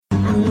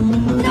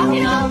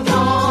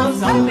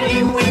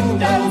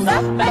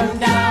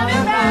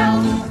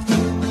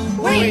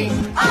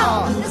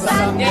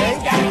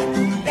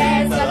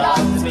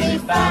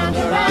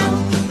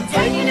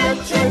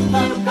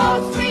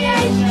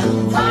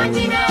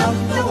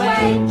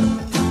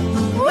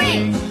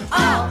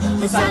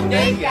the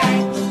Sunday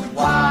gang.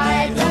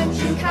 Why don't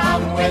you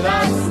come with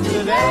us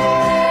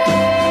today?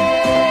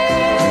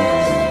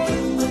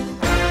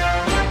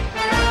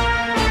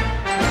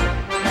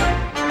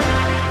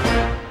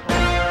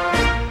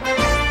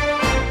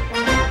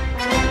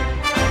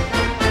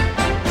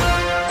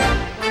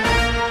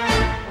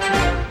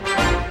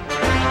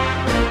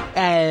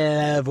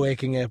 I love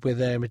waking up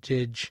with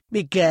Armitage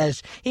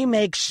because he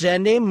makes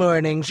Sunday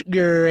mornings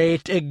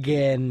great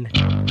again.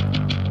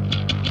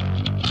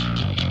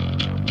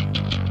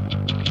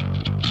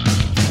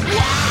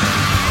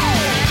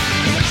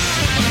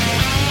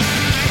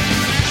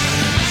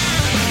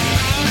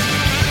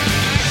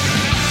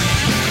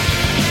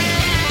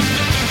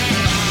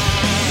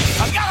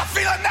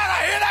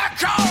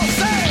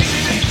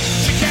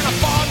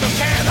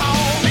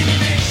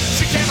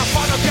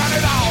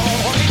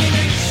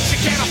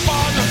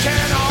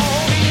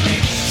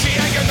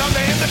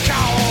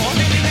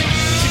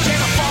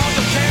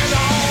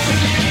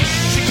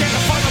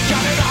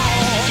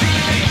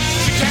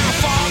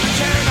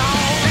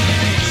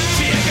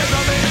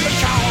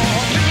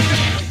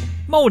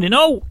 Morning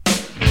all.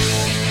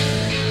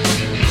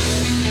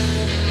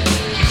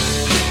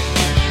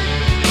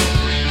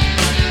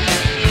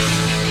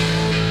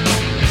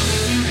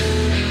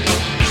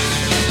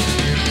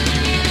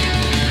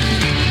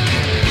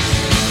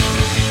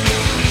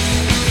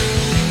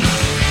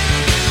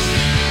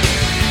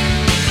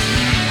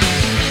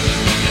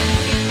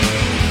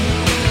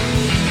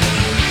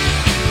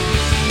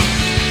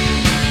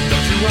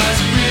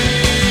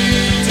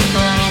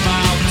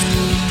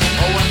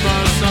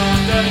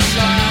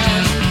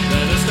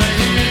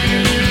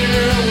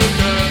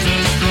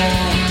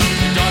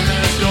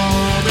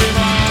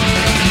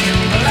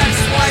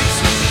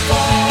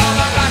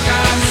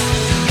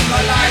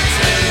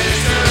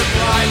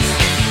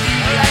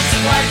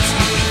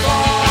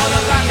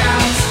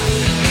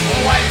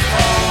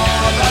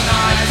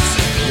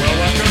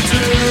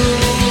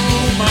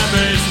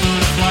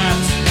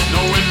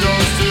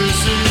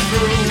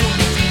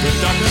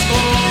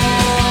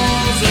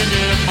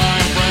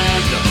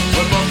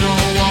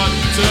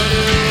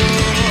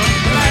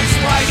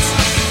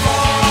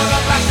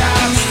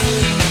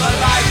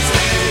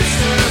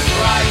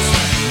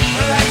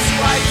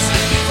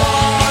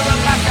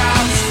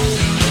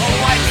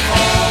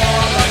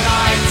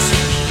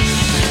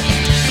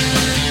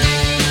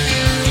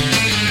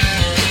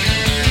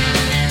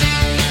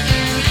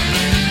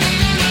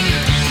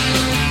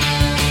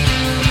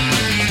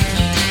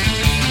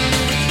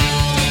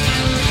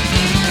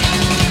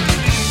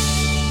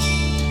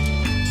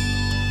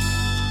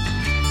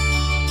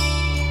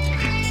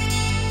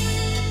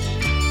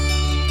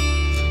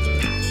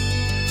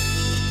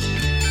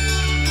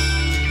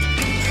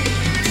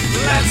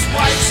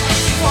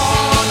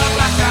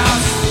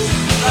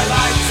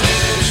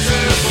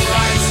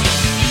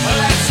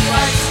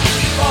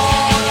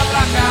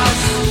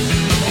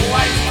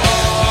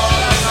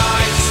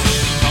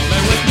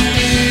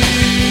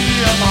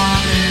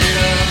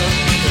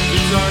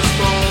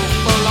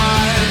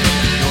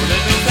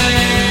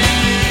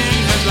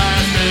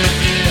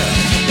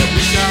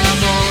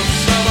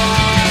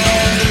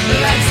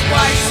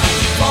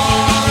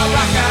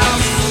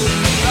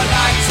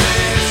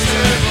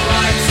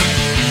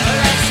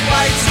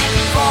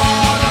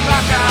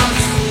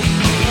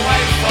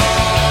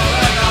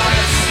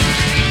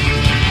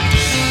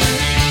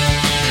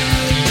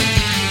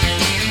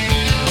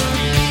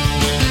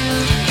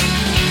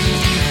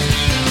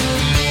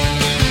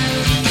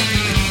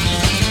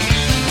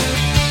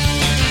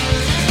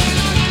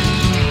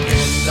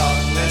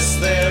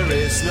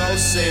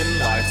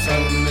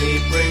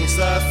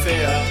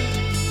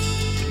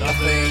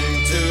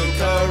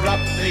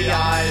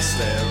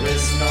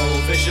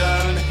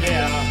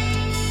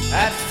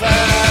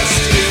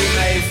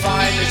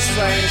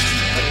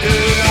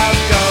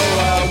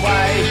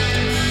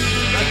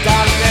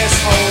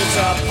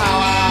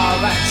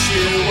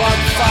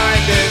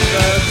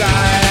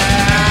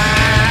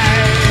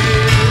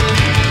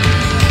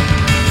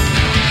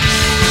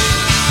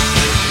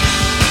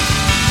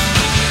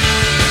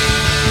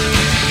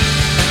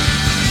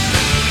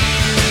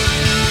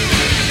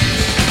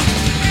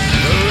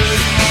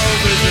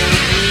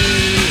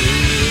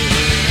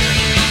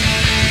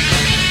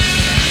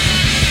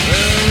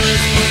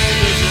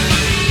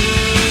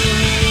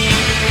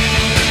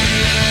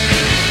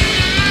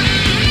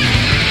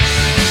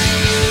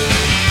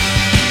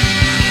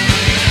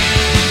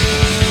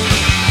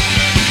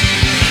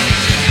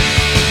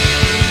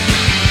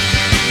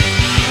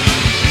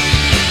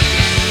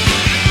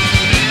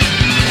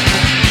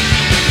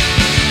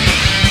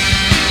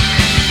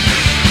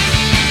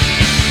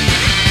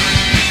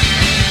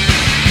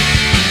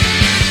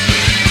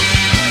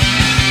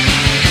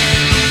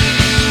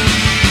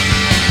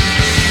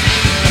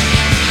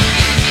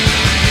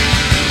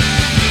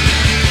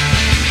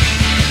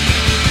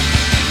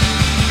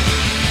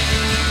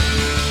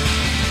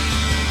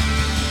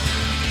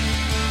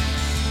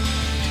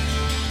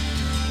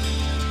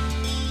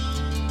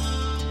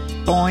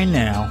 By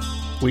now,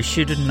 we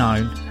should have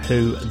known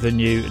who the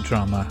new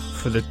drummer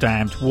for The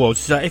Damned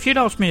was. If you'd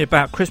asked me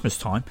about Christmas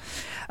time,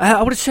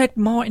 I would have said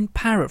Martin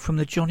Parrott from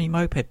the Johnny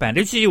Moped Band,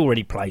 who he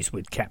already plays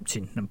with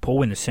Captain and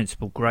Paul in the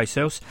Sensible Grey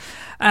Cells.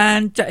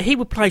 And he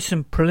would play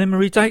some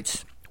preliminary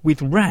dates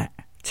with Rat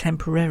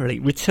temporarily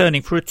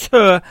returning for a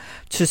tour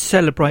to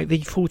celebrate the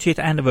 40th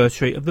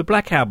anniversary of the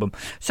Black Album,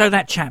 so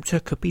that chapter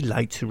could be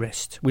laid to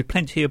rest with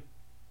plenty of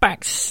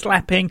back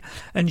slapping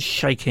and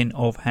shaking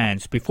of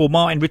hands before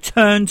Martin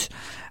returned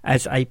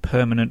as a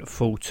permanent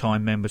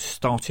full-time member,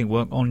 starting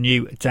work on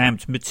new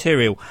Damned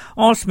material.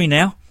 Ask me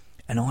now,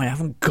 and I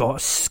haven't got a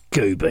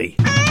Scooby.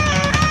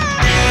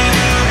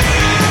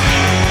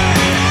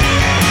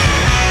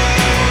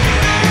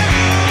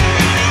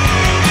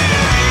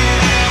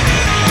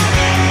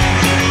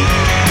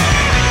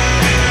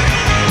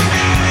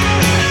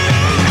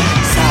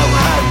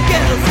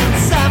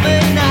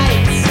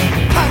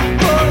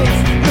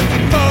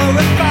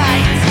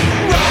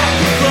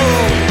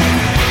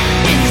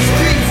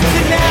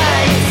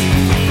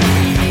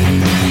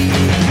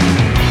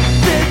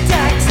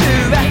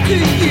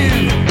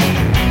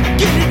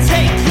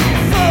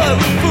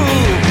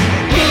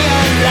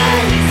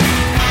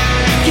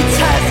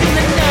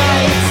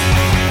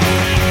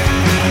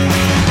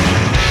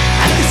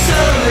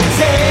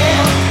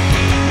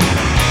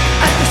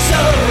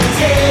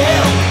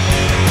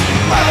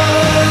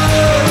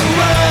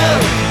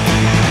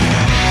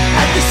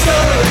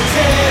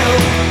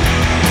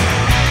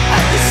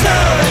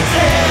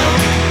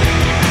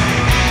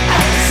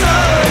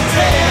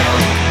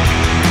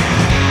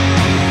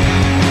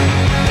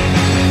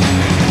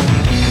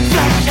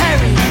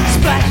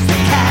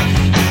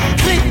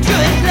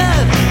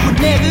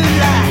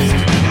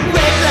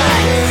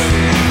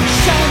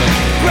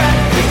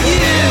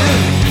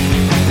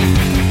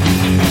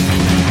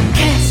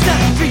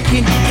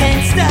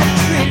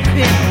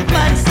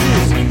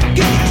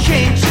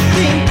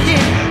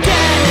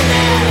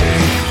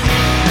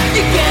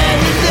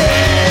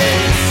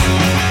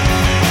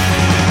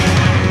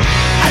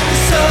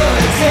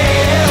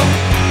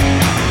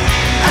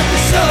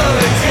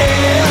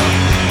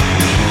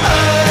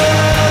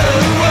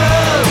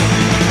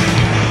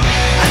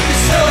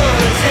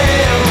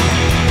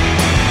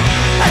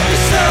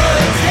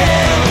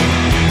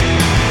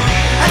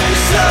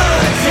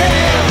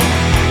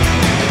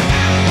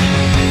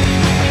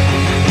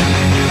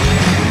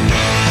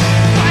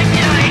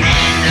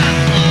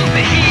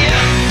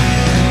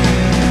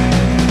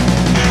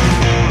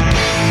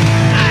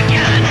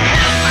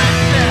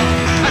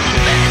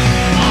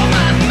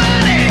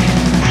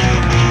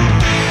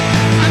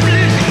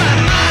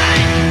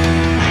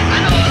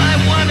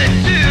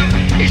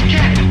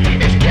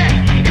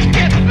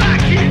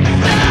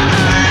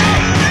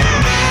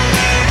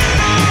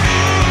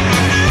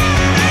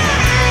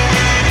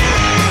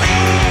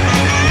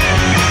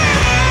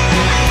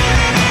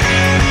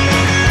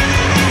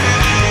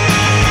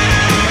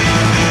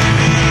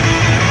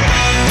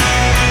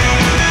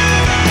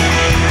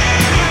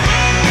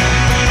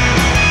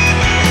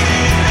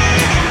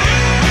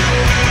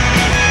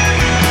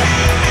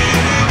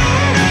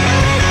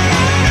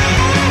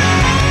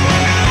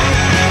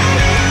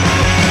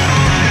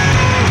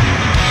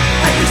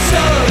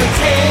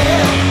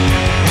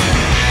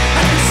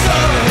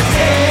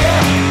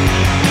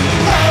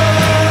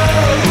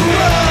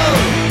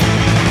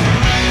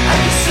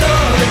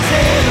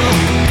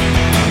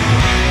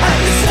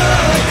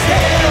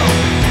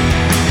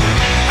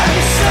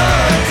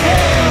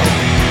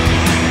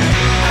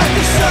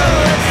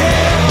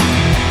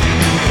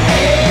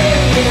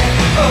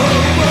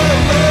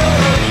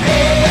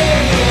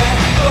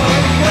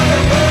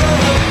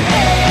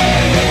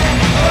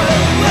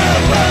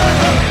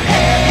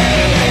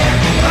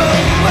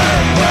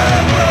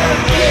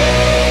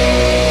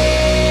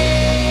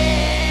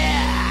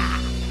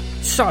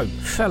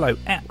 Fellow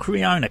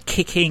Acreona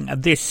kicking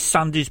this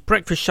Sunday's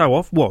breakfast show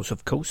off was,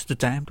 of course, The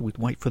Damned with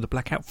Wait for the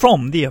Blackout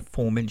from the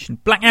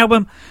aforementioned Black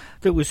Album,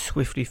 that was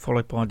swiftly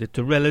followed by the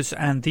DeRellas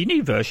and the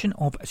new version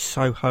of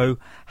Soho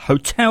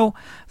Hotel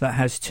that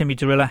has Timmy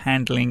DeRella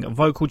handling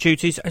vocal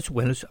duties as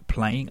well as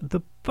playing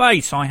the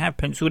bass. I have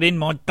penciled in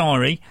my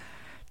diary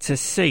to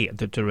see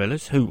the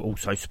DeRellas, who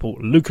also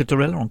support Luca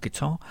DeRella on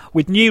guitar,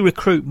 with new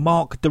recruit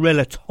Mark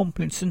DeRella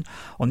Tomlinson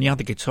on the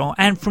other guitar,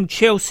 and from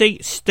Chelsea,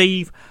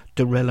 Steve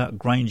DeRella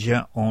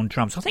Granger on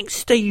drums. I think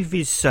Steve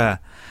is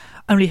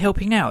only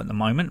helping out at the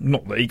moment,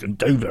 not that he can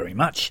do very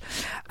much,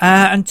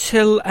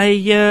 until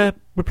a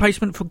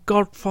replacement for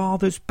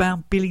Godfathers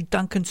bound Billy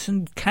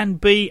Duncanson can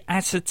be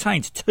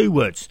ascertained. 2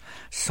 words,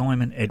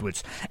 Simon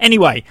Edwards.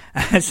 Anyway,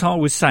 as I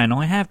was saying,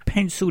 I have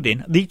penciled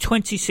in the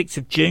 26th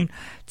of June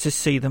to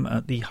see them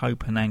at the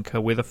Hope and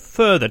Anchor, with a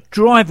further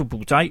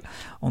drivable date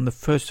on the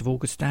 1st of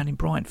August down in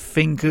Brighton.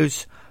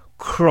 Fingers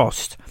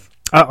crossed.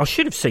 I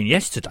should have seen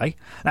yesterday.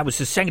 That was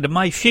the 2nd of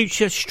May.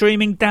 Future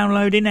streaming,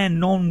 downloading and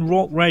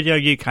non-rock radio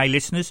UK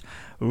listeners.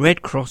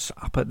 Redd Kross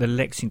up at the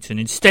Lexington.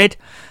 Instead,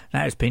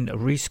 that has been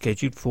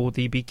rescheduled for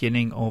the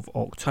beginning of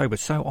October.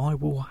 So I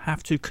will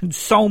have to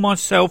console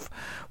myself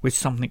with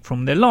something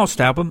from their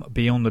last album,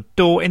 Beyond the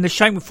Door, in the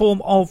shape and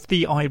form of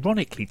the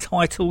ironically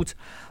titled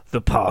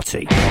The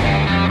Party.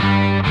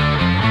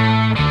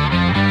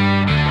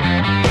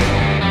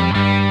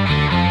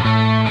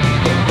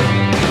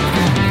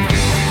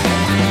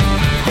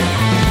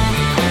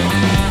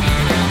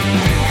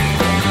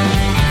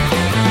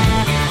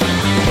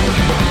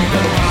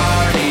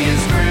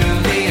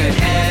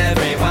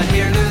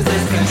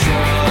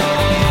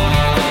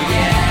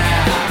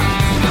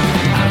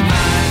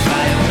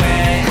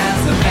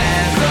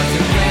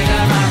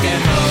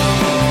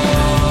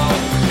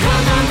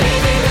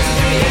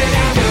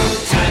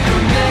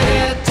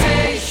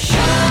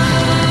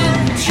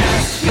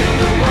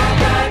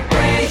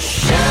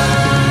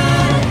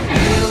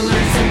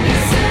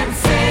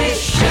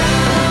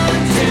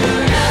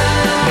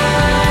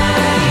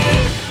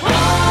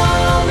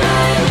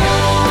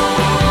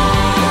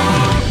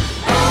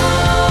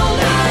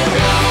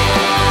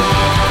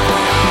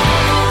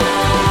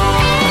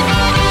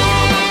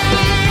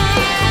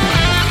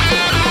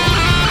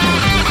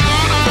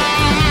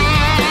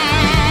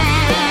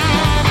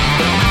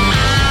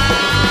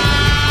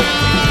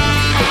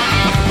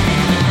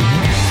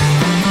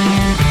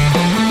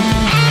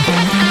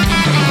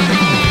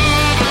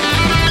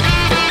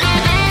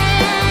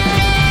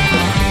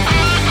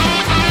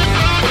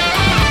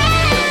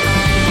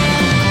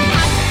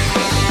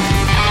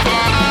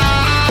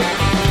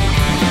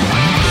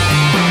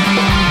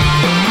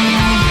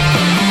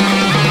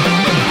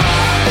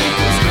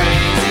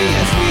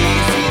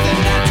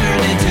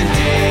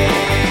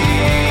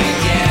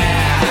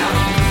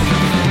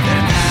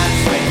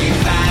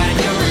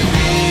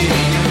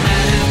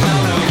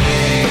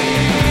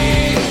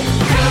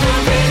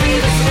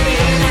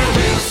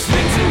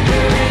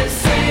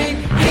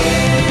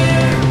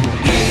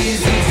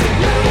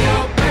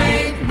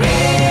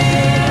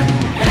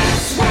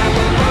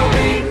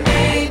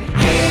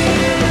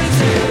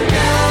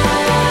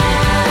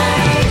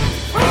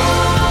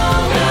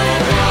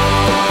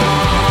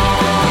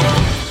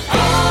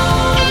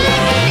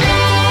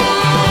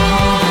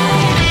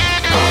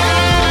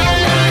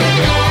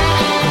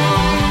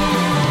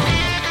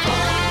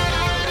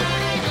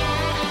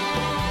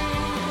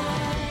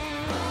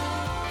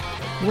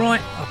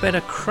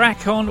 Better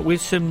crack on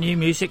with some new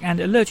music. And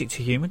Allergic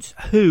to Humans,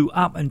 who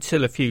up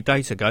until a few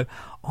days ago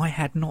I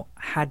had not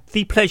had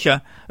the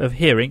pleasure of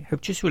hearing, have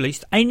just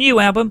released a new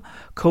album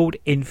called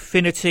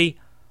Infinity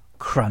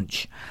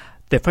Crunch.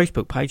 Their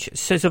Facebook page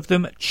says of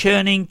them: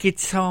 churning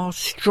guitar,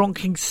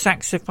 stronking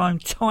saxophone,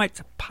 tight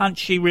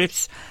punchy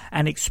riffs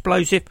and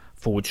explosive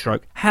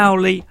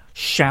howly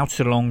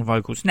shout-along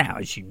vocals. Now,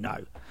 as you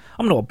know,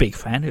 I'm not a big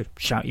fan of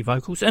shouty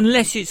vocals,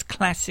 unless it's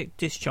classic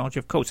Discharge,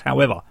 of course.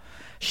 However,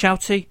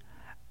 shouty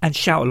and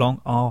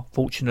shout-along are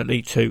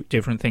fortunately two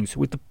different things,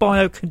 with the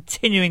bio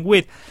continuing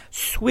with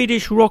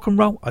Swedish rock and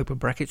roll, open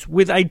brackets,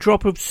 with a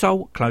drop of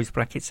soul, close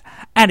brackets,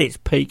 at its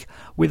peak,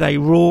 with a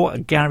raw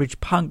garage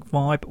punk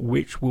vibe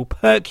which will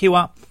perk you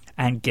up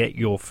and get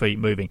your feet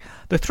moving.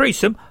 The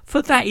threesome,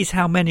 for that is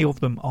how many of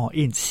them are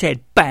in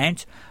said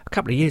band, a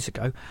couple of years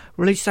ago,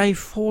 released a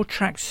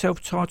 4-track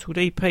self-titled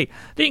EP that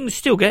you can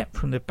still get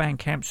from the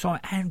Bandcamp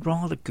site, and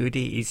rather good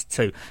it is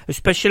too,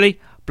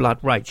 especially Blood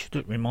Rage.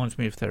 That reminds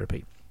me of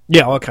therapy.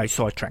 Yeah, okay,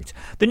 sidetracked.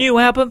 The new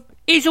album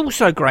is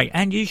also great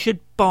and you should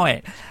buy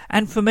it.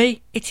 And for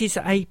me, it is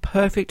a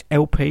perfect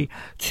LP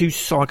to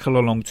cycle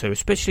along to,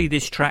 especially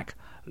this track,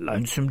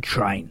 Lonesome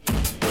Train.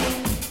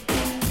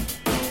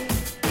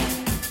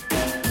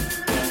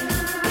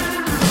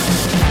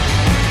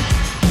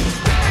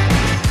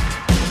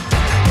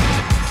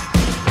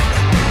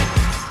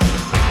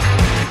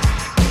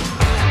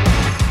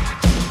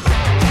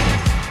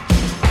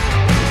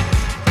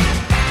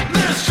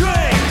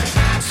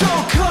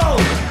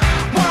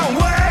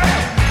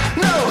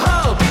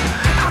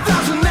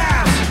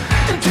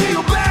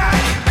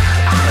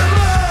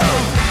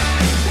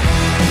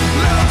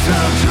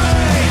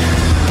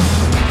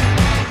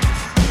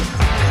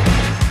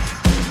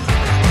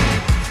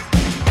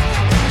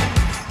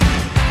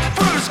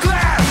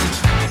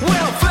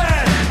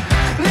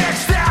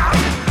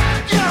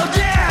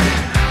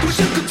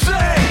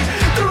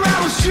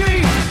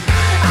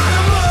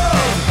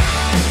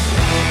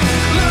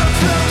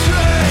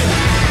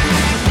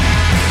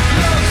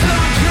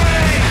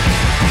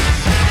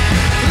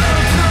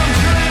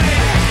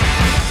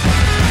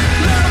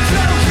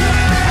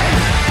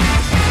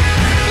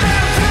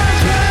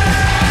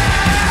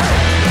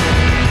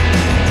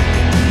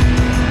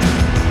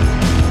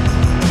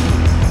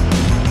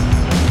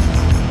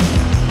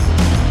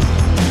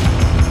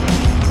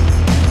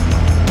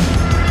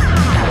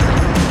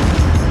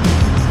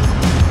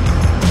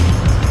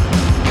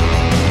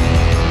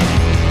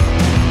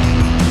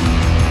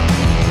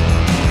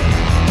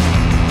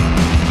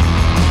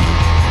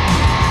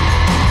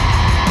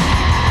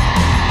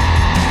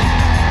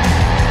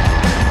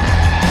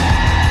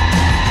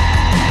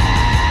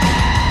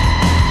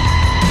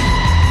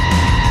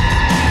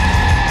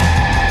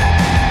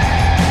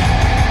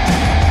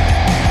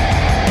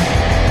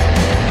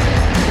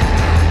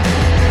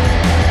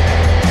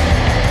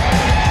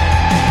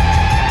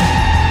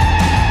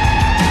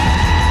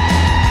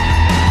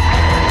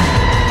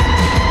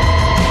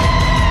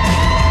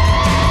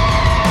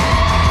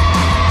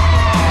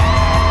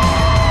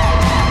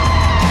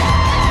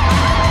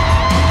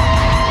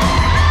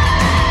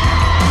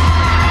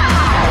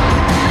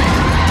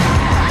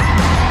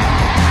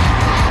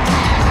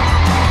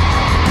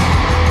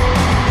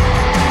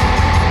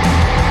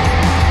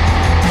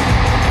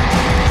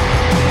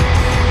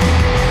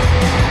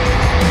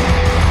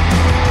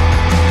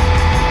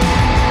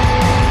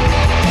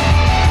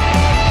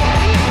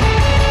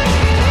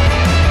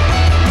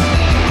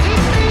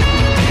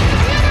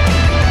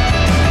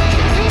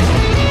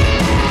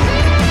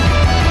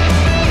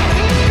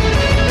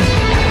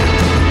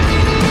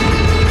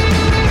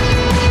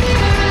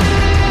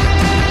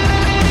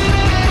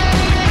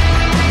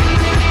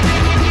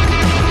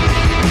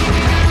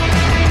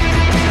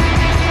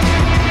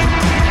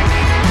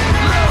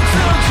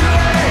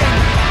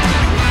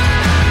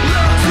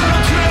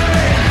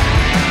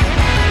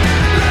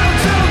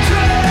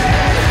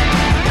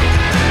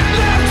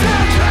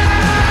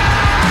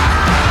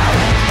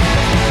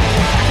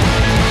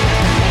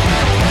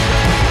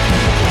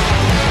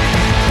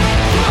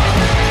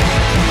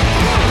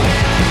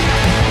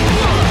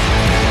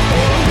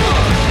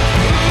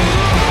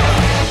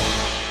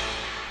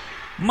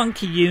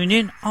 Monkey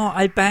Union are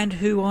a band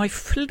who I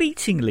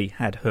fleetingly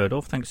had heard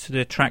of thanks to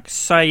their track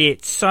Say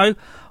It So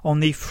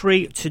on the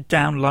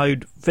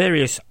free-to-download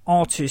various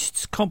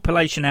artists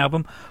compilation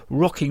album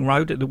Rocking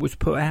Road that was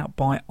put out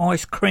by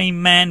Ice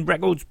Cream Man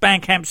Records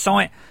Bandcamp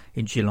site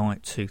in July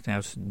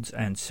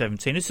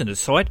 2017. As an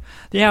aside,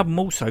 the album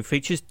also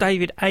features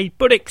David A.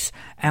 Buddick's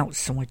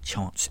Outside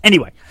Chance.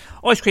 Anyway,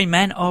 Ice Cream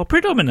Man are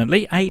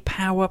predominantly a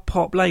power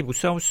pop label,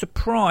 so I was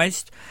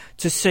surprised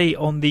to see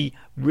on the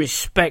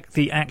Respect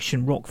the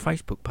Action Rock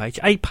Facebook page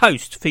a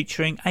post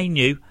featuring a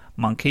new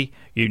Monkey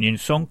Union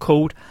song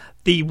called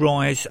The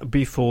Rise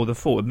Before the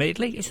Fall.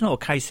 Admittedly, it's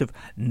not a case of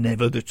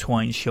never the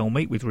twain shall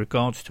meet with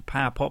regards to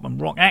power pop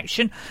and rock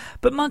action,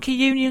 but Monkey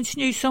Union's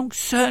new song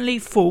certainly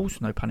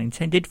falls, no pun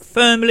intended,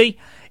 firmly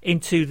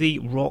into the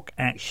rock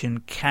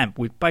action camp,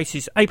 with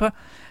bassist Aper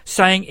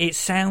saying it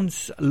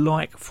sounds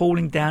like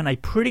falling down a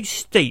pretty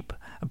steep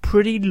and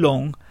pretty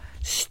long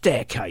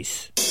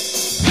staircase.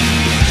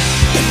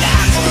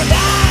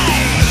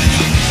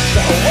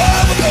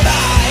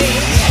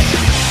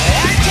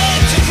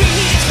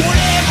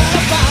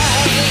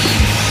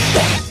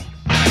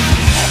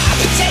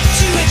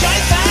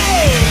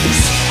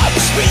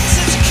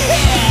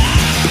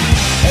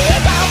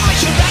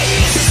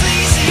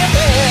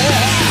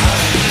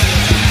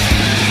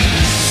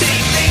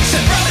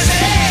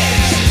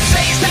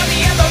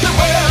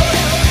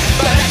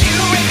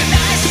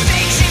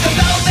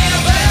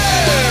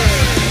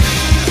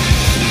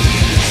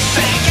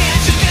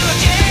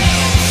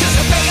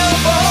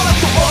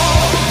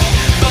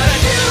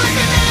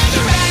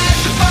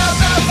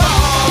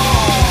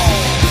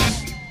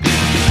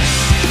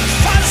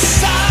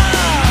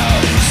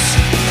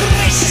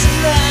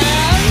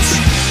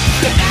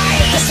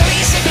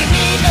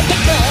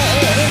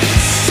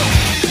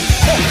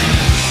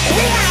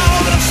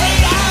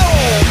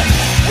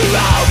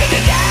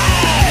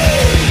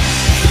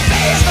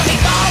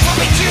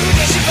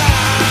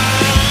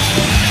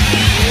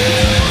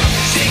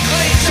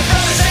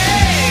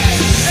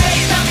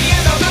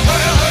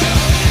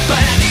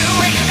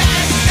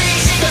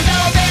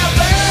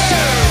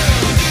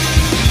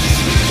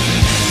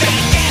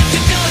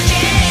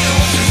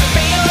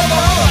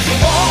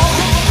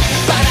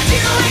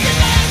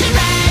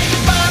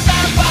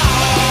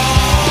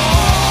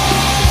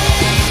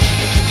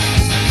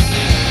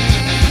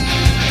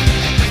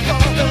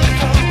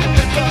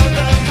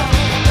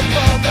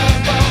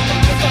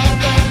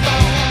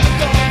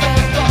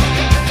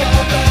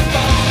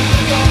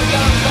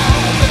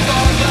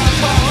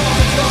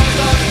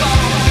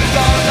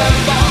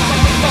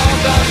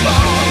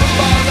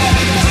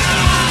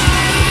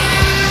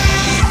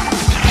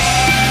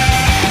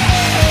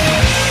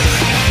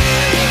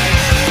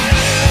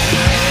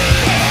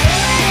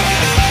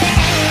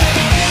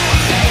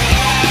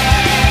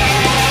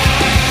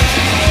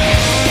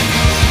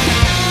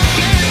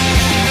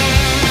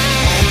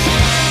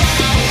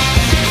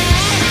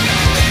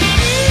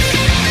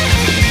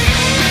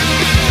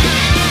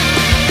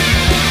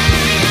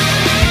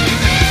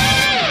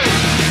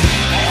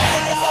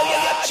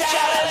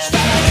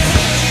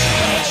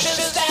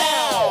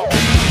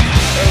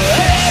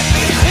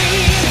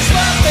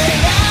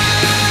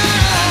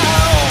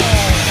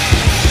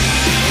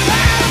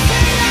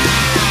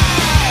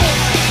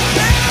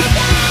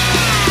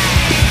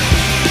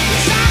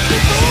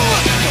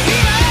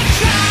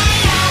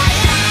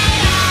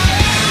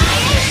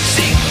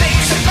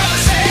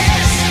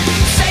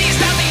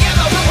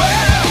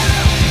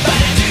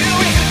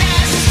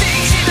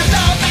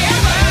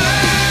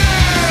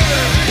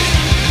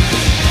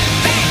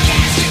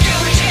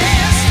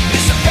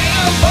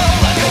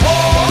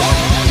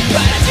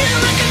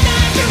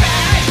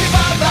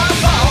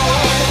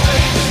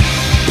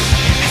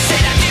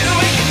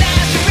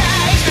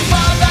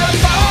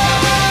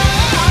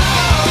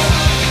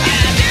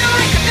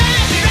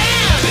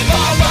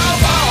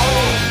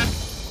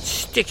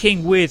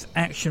 Sticking with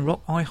action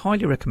rock, I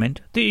highly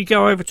recommend that you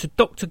go over to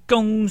Dr.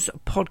 Gong's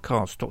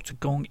podcast. Dr.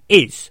 Gong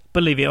is,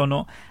 believe it or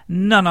not,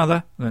 none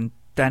other than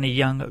Danny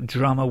Young,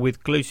 drummer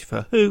with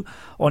Glucifer, who,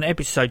 on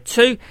episode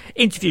 2,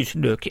 interviews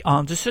Luke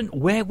Anderson,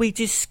 where we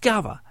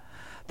discover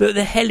that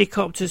the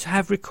Hellacopters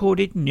have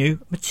recorded new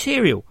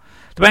material.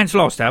 The band's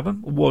last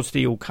album was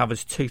the All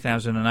Covers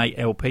 2008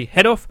 LP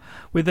Head Off,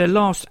 with their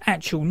last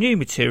actual new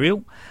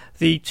material,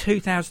 the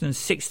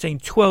 2016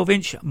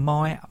 12-inch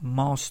My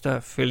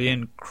Master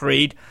Filian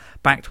Creed,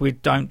 backed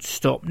with Don't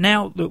Stop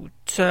Now,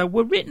 that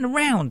were written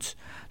around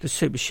the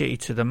Super Shitty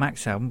to the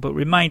Max album, but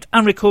remained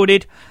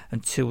unrecorded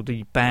until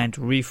the band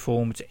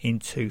reformed in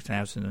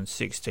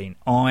 2016.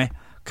 I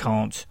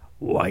can't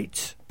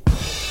wait.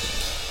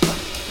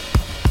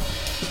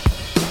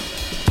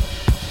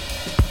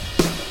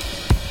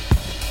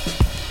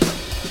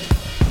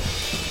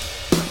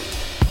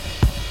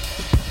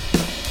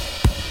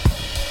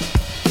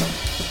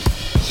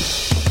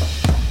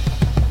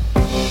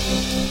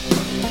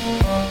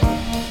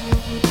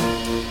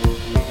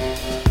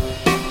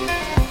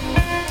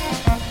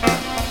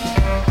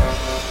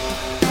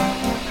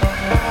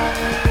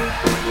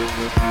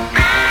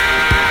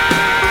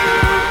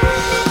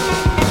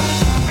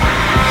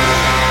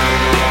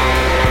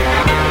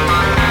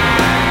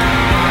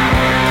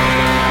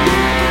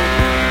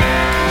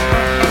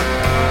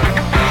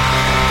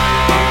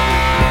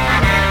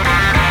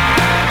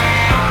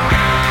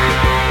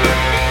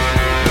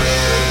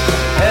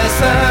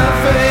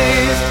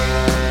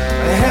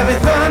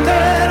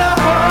 thunder and a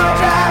hard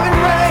driving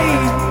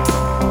rain.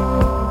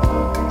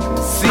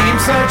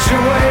 Seems such a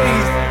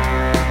waste.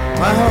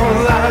 My whole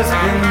life's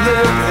been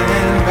lived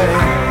in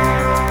vain.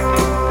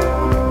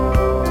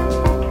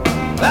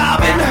 I've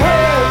been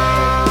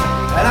hurt,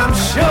 and I'm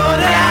sure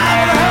that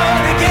I'll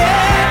hurt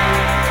again.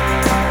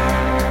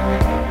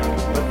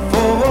 But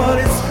for what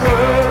it's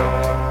worth,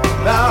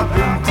 I've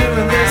been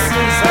doing this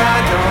since I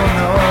don't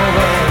know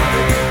when.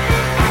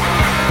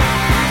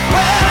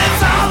 Well,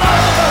 it's all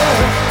over.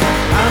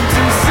 I'm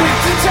too sick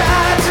to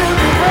try to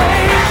be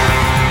brave.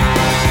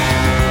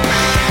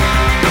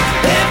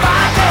 If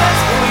I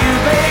dance for you,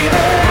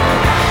 baby,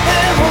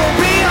 it won't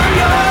be on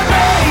your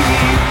grave.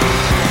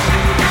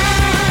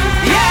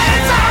 Yeah,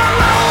 it's all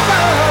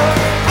over.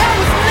 I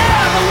was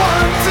never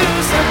one to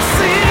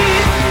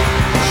succeed.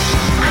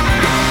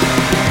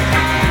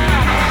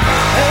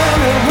 And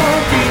it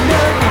won't be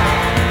nothing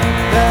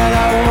that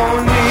I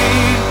won't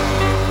need.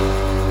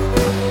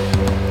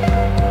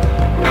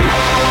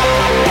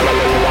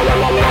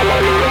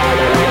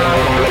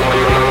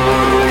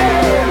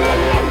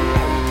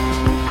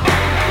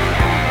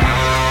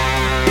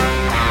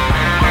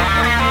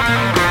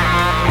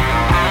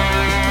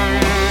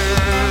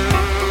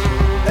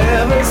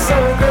 Ever so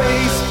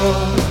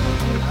graceful,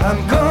 I'm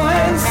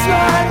going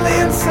slightly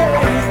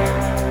insane.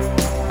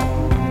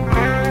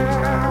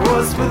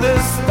 What's with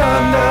this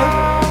thunder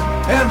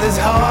and this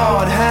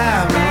hard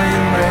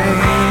hammering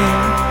rain?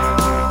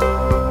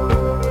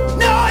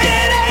 No,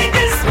 it ain't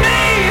just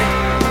me.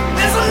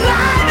 There's a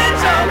line that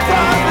jumped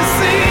from the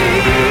sea,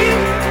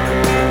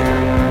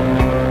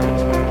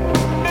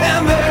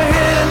 and they're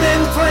hidden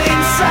in plain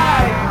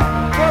sight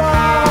for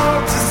all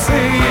to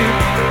see.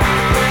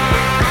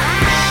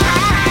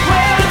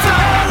 Well, it's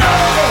all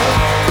over.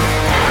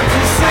 I'm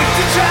too sick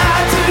to try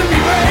to be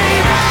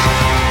brave.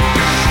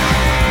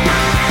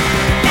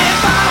 If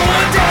I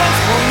would dance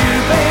for you,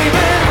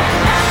 baby,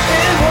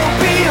 it won't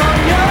be on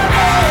your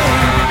name.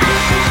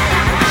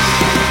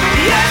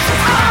 Yes,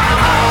 it's all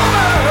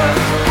over.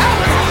 I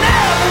was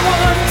never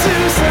one to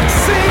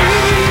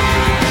succeed.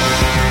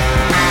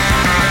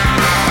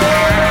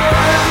 Oh,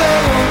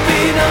 there won't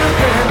be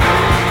nothing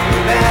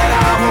that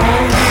I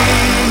won't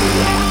need.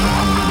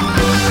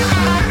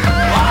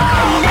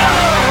 Oh, no.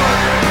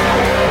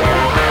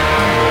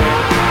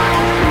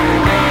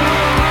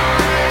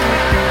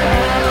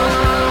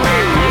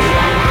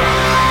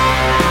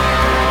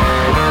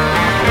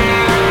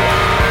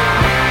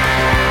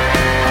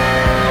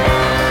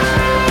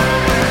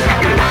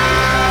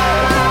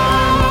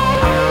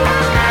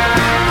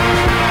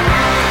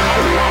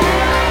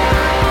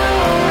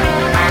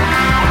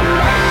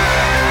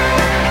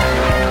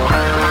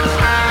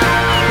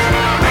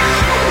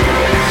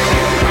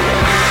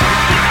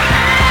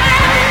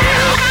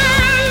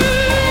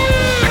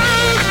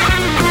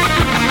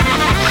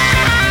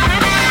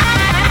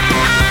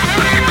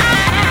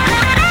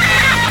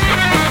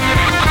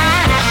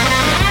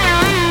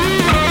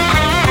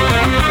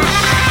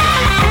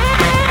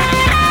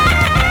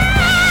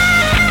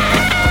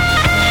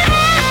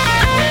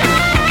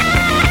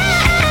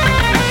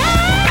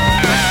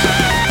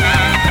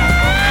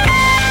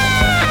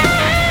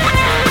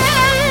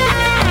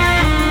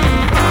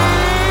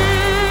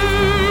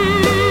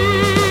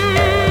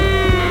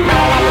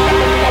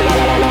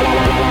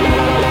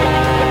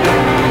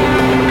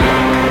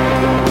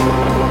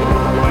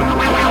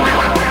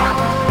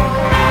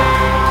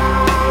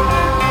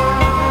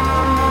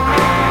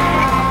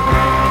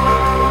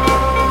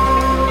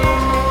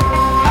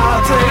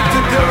 I'll take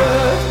the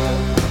dirt,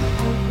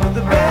 put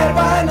the bad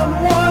wine on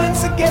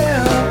once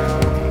again.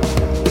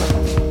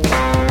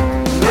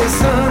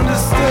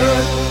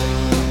 Misunderstood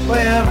by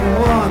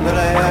everyone that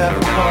I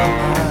ever called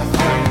my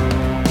friend.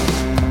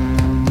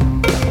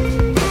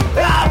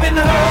 I've been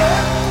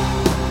hurt,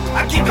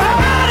 I keep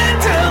hurting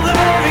till the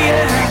very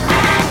end.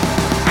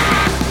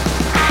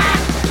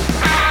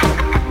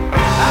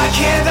 I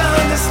can't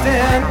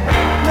understand,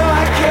 no,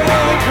 I can't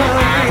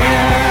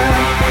comprehend.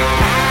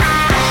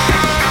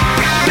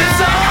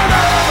 It's all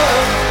over.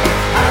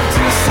 I'm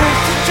too sick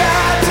to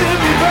try to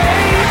be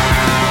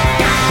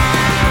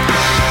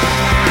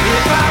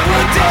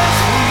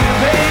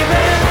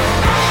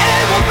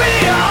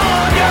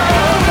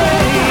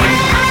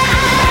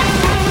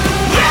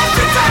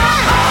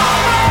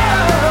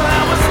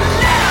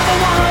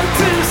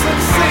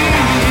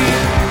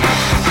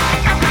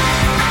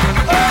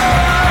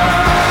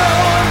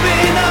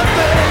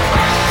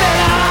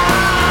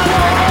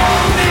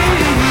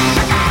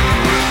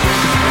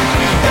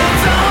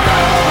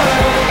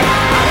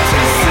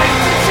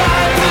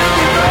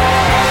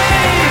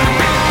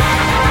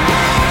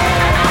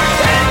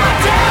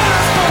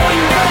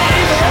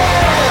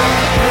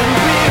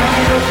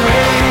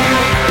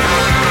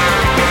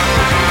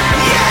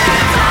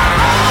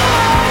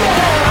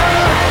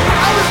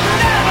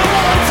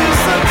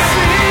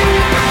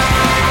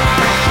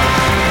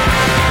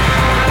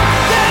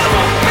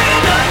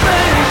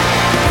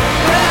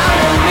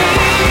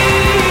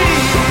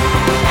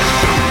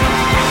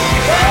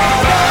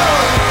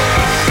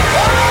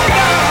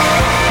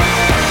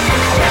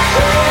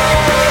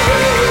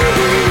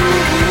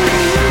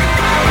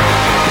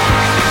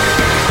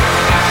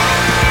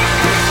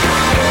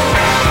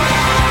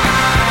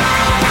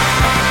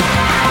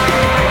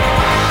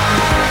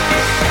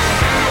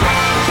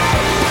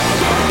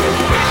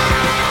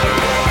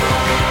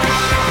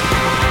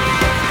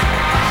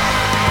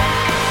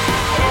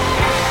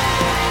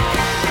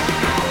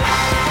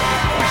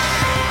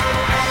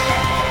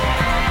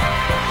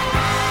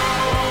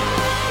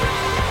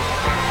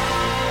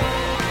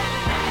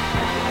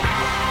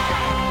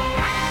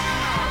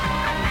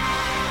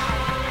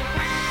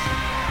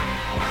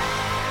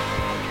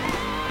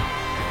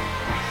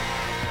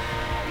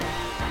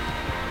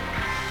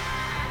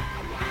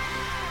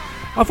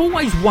I've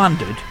always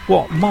wondered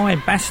what my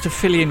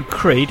Bastophilian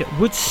creed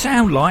would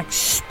sound like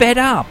sped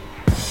up.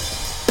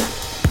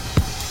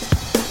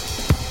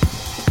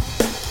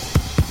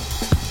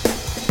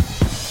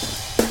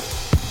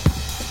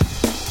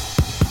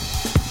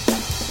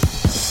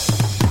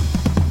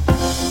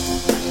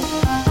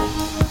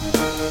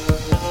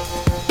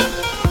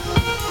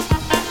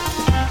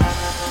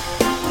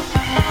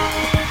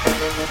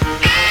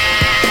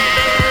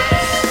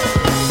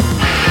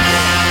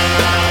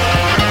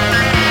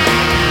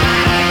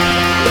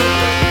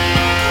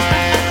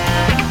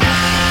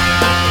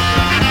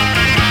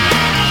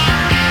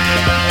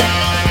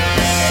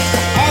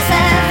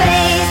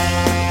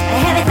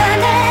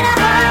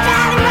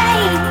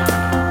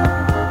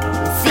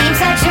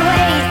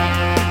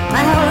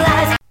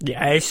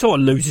 It sort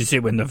of loses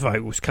it when the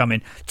vocals come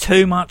in.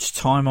 Too much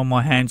time on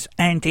my hands,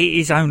 and it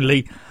is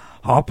only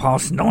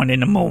 9:30 in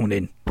the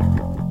morning.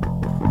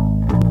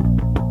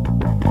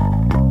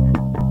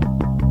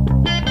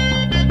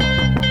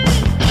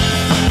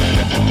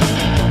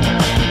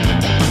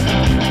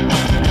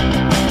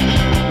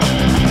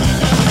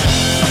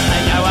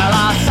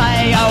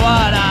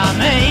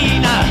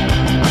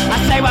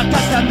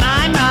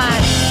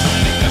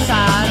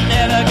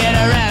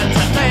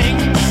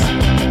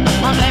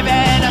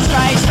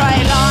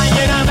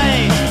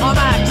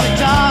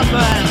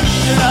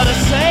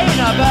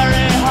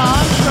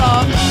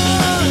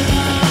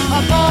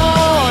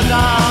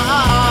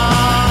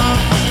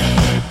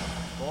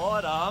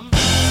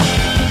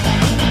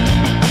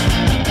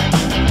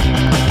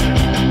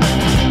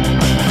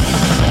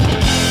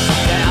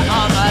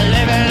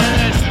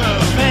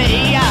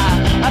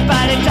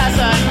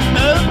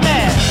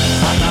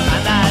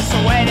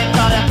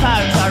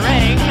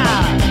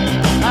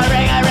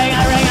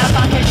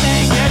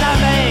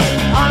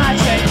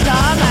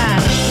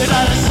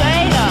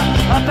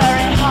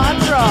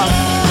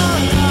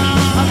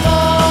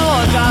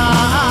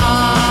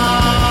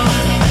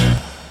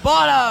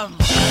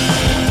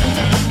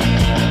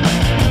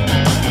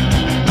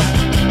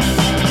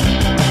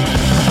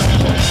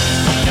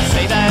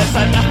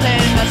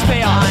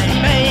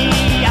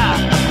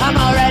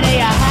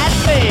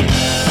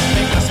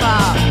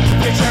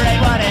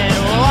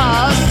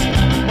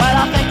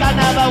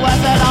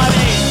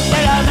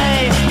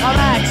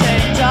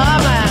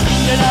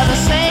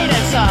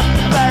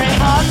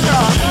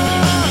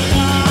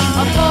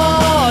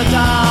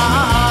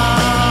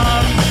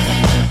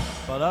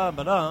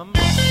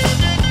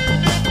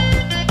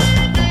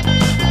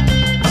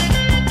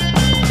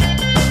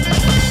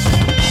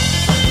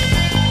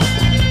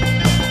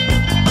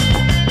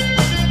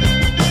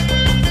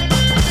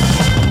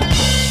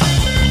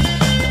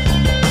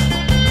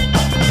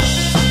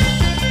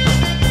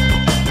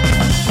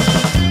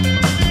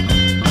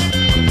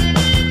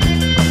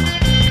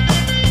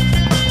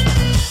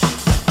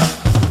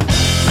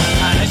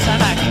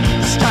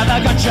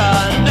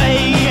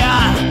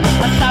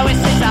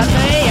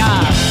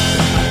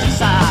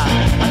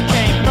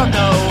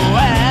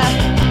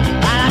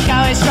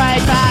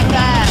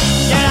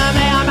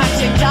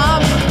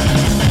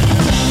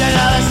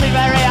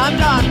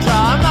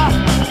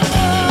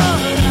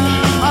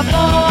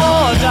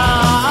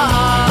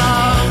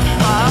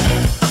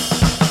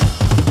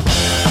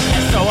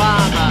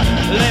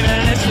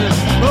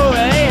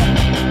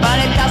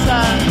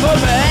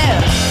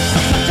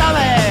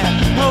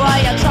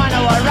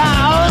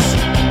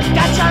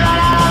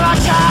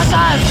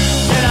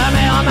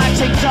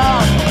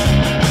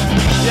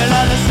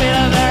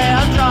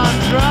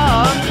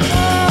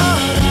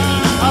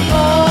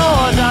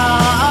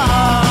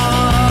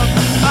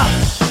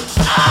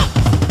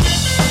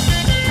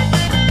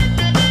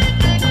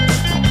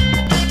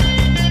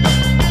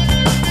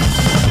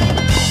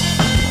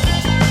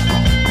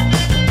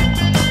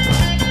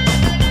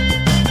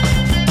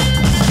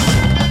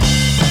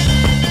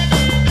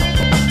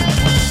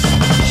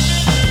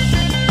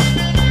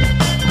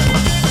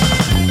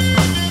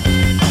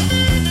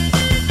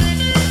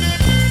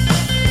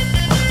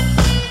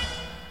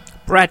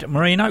 Brad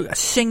Marino, a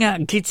singer,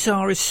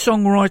 guitarist,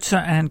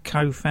 songwriter and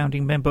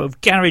co-founding member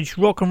of garage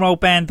rock and roll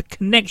band The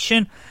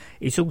Connection,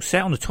 is all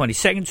set on the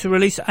 22nd to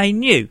release a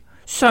new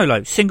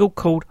solo single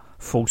called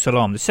False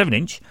Alarm. The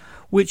 7-inch,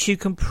 which you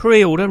can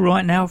pre-order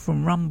right now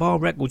from Rumbar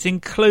Records,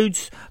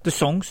 includes the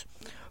songs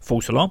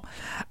False Alarm,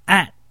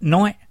 At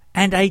Night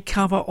and a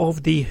cover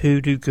of the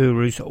Hoodoo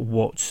Guru's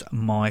What's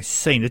My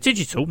Scene. The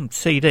digital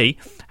CD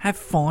have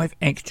 5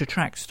 extra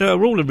tracks that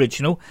are all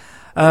original,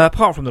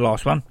 apart from the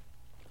last one,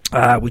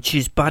 which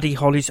is Buddy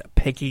Holly's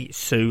Peggy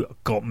Sue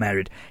Got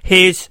Married.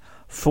 Here's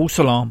False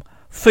Alarm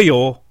for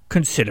your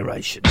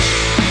consideration. I've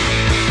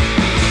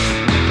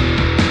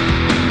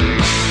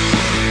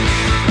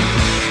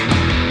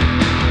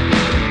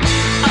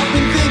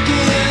been thinking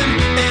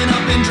and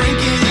I've been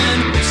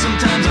drinking.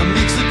 Sometimes I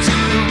mix the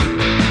two.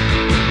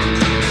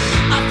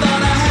 I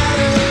thought I had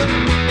her,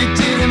 it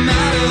didn't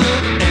matter.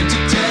 And to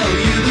tell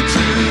you the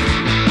truth,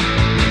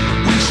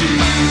 when she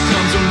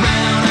comes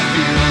around, I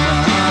feel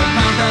my heart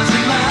pound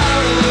thousand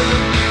louder.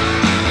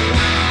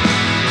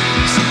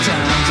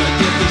 Sometimes I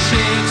get the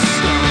shakes,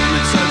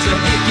 stomach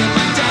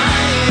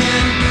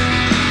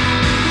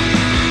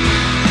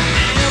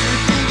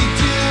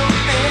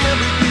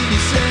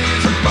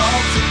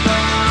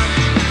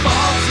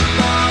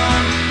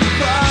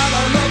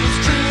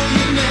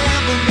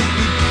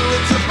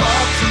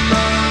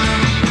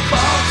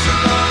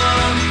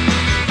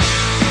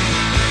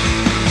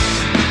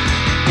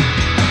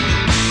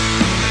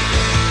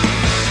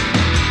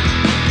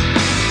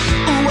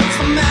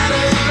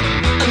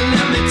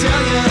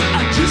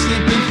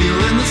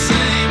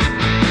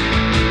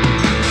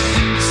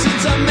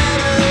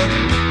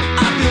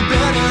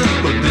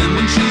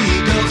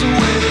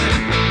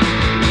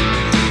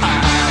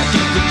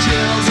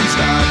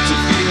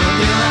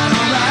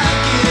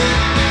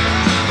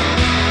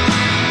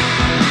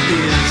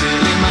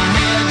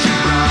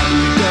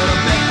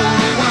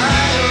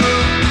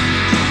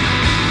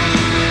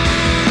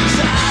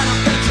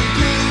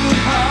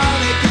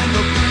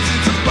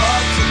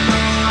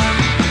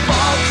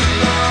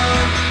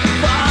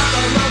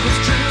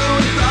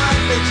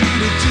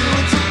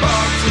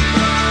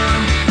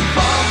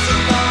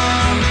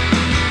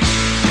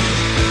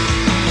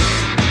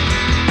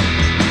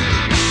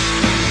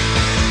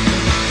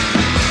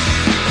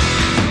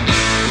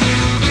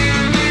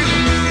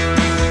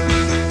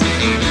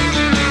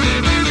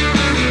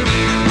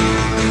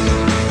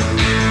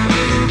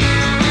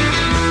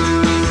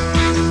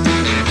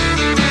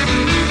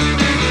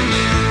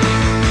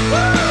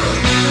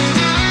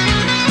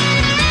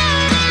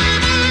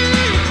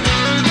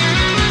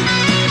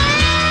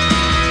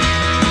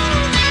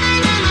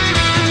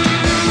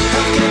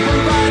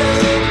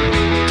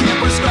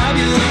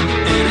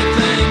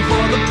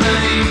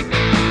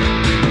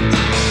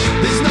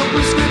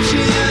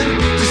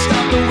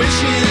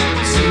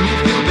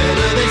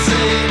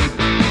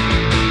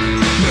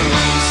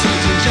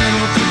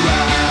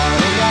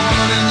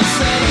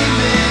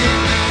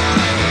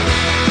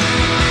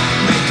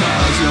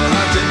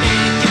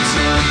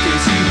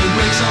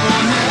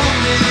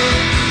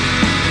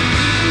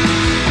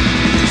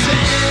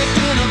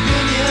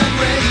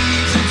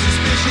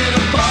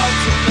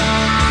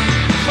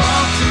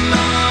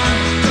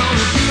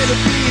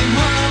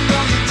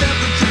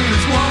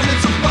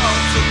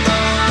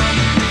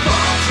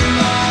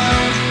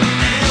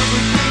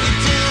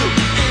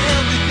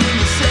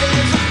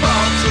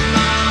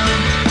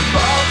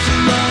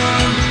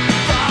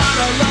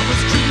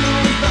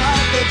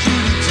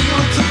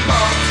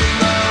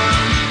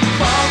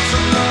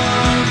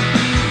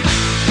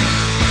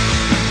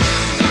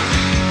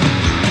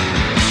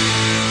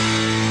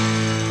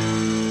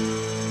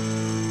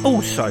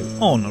also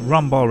on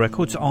Run Bar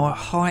Records are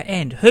High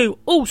End, who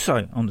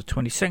also on the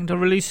 22nd are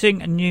releasing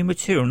new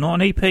material,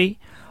 not an EP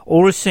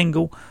or a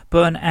single,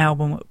 but an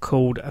album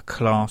called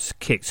Class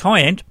Kicks.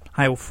 High End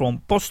hail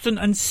from Boston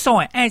and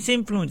cite as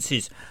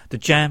influences The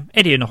Jam,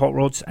 Eddie and the Hot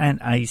Rods and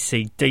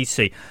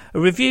AC/DC. A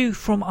review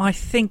from, I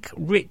think,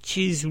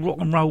 Rich's Rock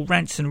and Roll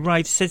Rants and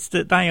Raves says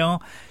that they are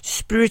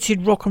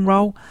spirited rock and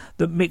roll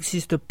that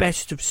mixes the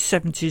best of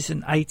 70s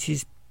and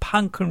 80s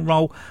punk and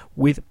roll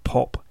with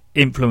pop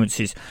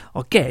influences.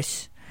 I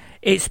guess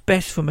it's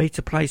best for me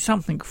to play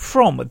something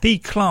from the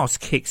Class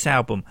Kicks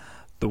album,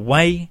 The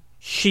Way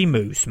She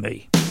Moves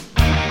Me.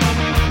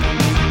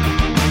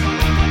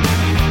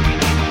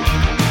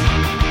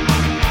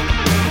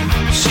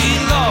 She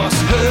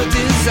lost her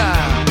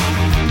desire.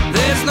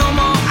 There's no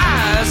more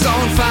eyes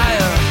on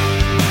fire.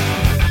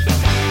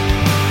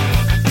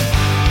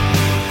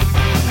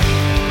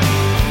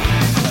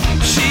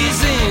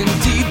 She's in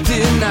deep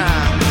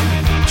denial.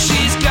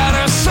 She's got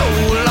her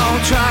soul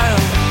on trial.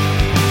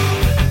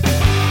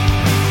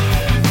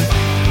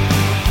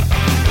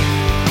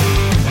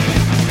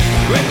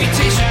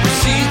 Reputation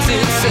precedes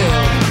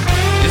itself.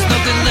 There's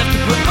nothing left to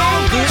put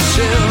on the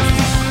shelf.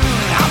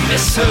 I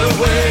miss her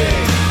way.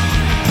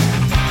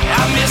 I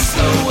miss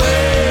the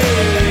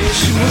way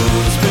she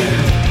moves me.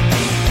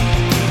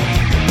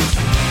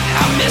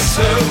 I miss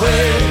her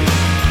way.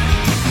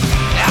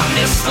 I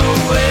miss the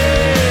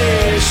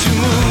way she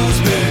moves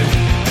me.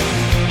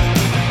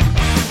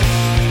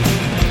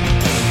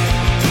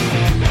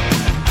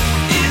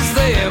 Is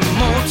there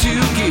more to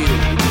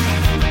give?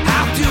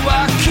 How do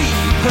I keep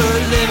her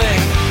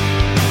living?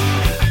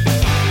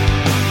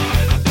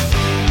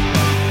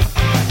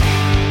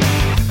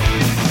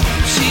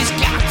 She's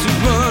got to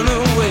run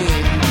away.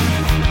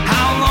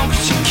 How long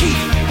can she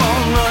keep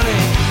on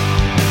running?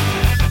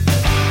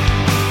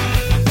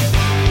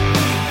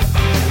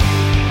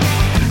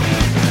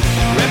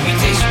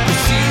 Reputation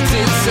precedes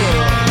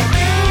itself.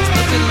 There's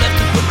nothing left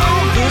to put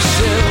on the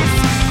shelf.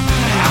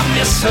 I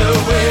miss her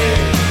way.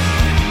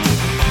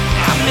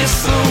 I miss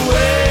the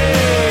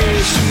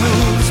way she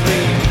moves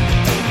me.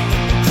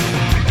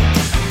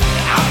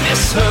 I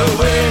miss her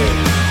way.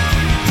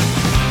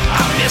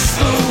 I miss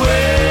the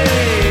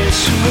way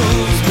she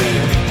moves me.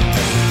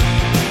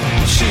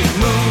 She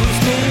moves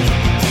me.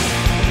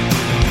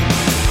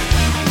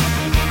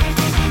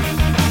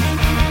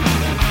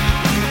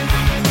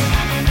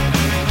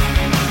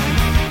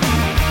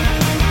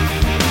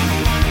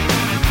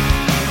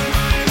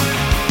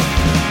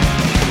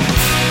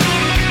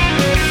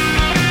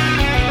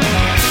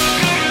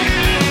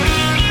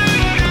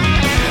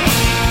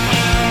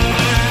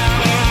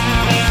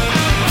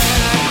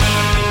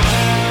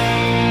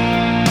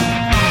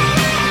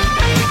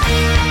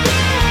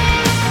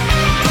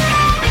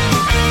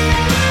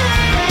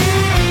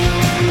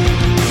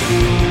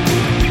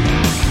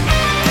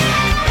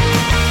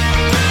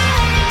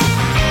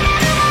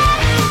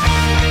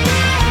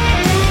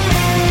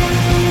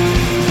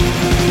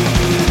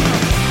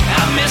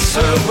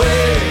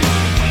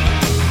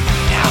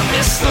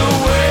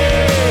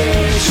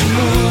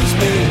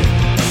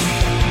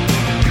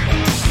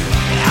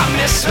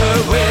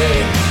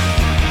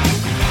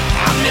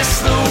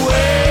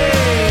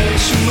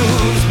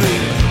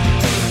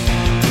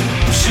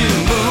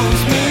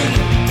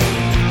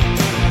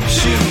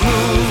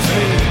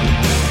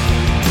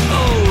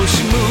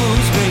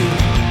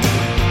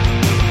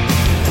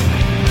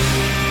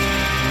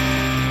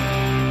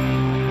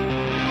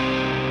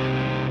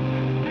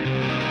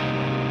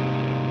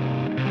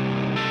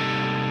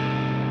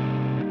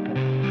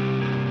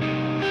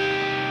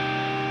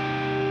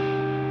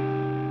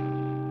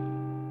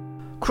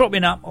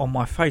 Cropping up on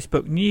my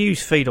Facebook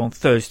news feed on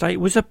Thursday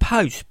was a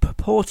post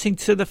purporting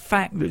to the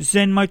fact that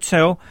Zen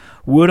Motel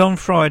would on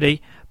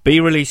Friday be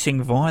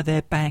releasing via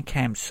their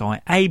Bandcamp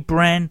site a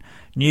brand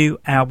new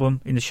album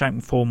in the shape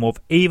and form of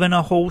Even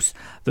a Horse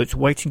That's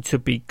Waiting to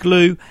Be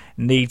Glue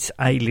Needs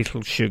a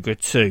Little Sugar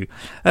Too.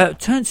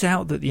 Turns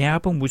out that the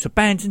album was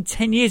abandoned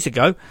 10 years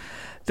ago.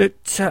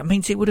 That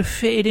means it would have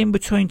fitted in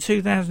between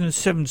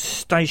 2007's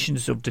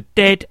Stations of the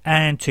Dead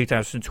and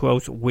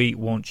 2012's We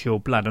Want Your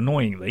Blood.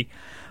 Annoyingly,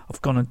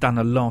 I've gone and done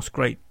a Last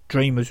Great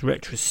Dreamers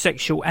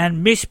retrosexual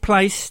and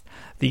misplaced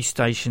the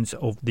Stations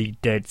of the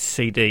Dead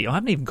CD. I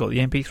haven't even got the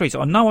MP3s.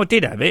 I know I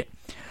did have it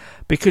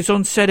because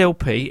on said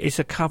LP is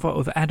a cover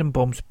of Adam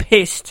Bomb's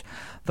Pissed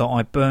that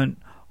I burnt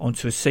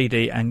onto a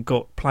CD and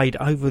got played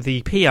over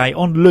the PA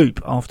on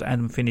loop after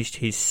Adam finished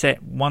his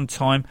set one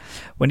time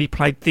when he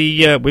played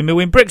the windmill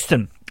in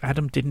Brixton.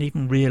 Adam didn't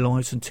even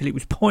realise until it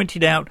was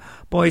pointed out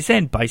by his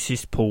then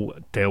bassist Paul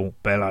Del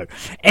Bello.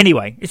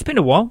 Anyway, it's been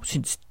a while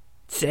since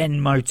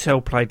Zen Motel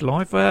played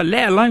live,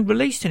 let alone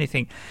released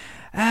anything.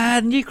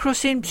 New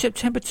Cross in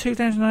September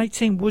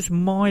 2018 was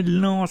my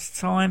last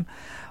time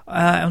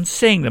on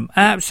seeing them.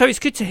 So it's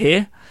good to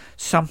hear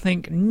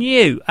something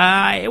new.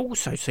 It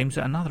also seems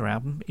that another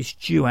album is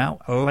due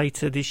out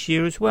later this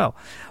year as well.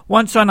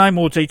 Once I know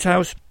more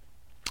details,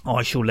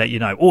 I shall let you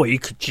know. Or you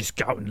could just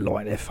go and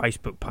like their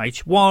Facebook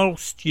page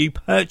whilst you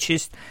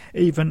purchased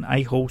even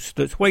a horse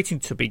that's waiting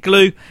to be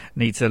glue,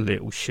 needs a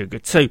little sugar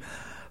too.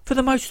 For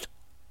the most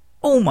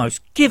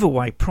almost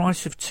giveaway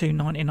price of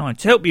 $2.99.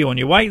 To help you on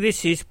your way,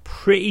 this is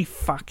Pretty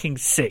Fucking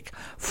Sick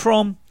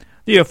from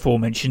the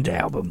aforementioned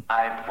album.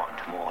 I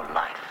want more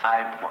life.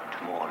 I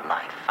want more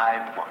life.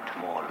 I want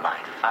more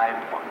life. I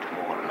want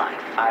more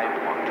life. I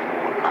want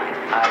more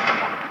life. I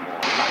want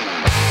more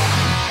life.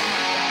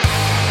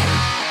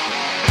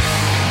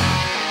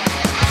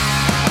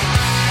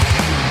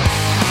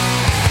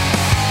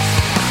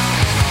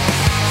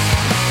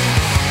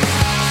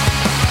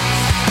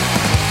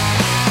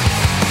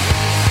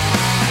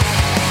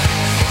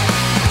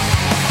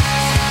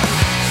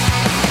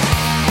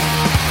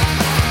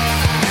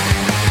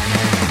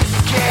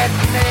 Get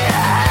me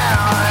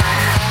out.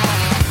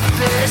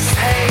 This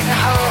ain't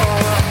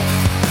home.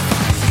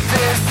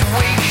 This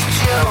weak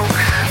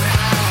joke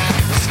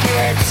is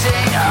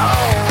getting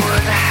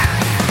old.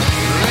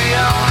 The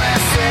only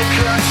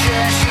second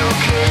chance you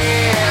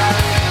get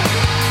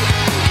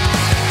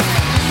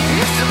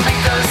is to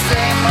make those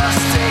same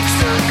mistakes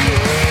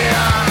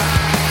again.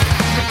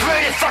 You're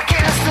pretty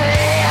fucking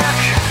sick.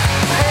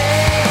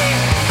 Hey,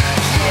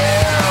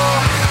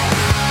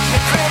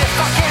 you're pretty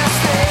fucking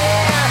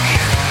sick.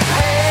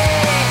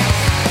 Hey,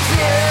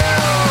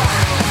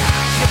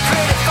 you're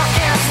pretty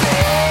fucking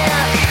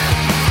sick.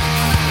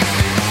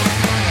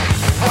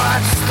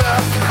 What's the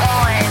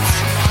point?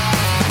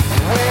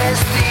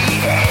 Where's the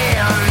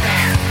end?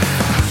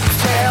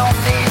 Tell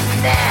me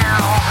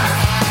now.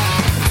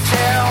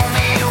 Tell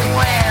me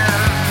when.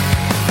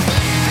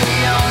 The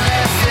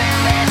only thing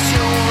that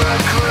you'll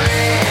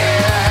regret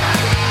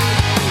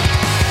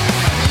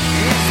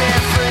is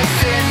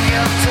everything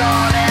you've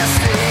done and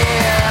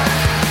said.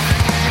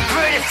 You're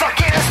pretty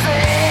fucking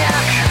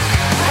sick.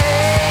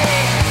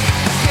 Hey,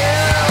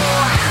 you're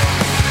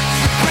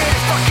pretty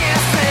fucking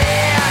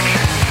sick.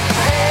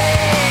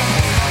 Hey,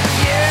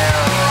 you're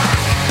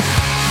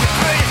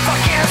pretty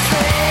fucking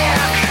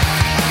sick.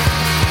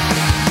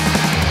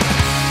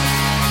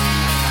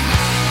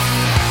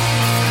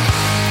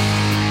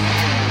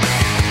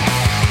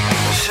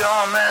 Show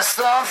me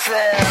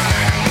something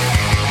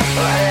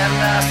I have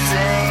not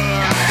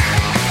seen.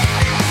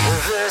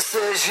 This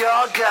is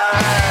your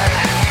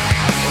guide.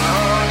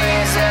 All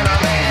these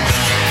enemies.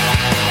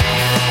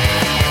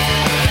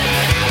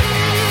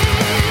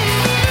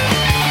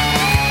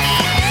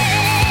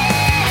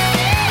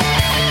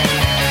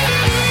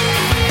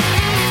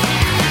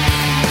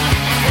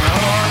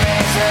 All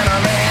these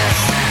enemies.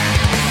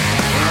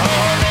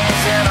 All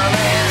these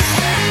enemies.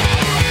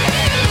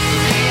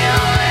 The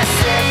only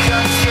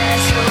second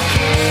chance you'll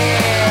get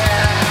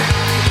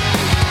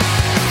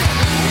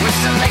is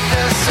to make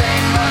the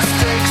same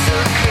mistakes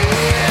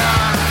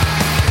again.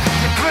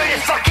 You're pretty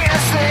fucking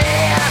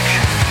sick.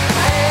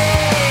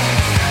 Hey,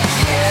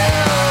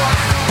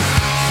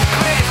 you're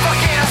pretty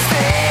fucking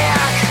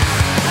sick.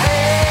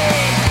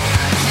 Hey,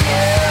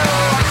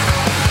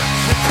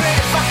 you're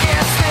pretty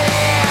fucking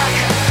sick.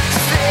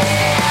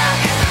 Sick,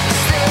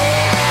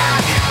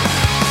 sick.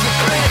 You're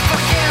pretty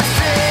fucking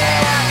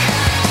sick.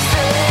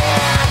 Sick,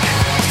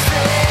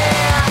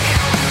 sick.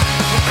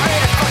 You're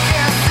pretty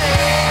fucking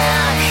sick.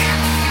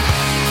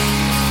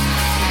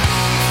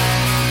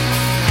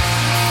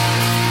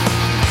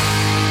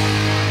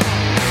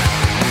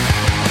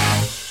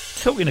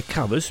 Talking of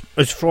covers,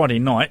 as Friday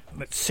night,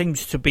 that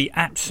seems to be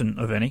absent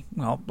of any.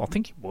 Well, I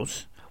think it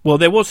was. Well,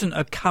 there wasn't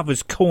a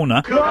covers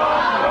corner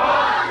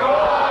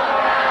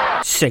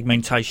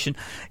segmentation.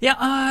 Yeah,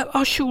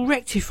 I shall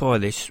rectify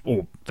this,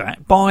 or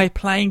that, by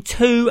playing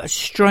two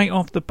straight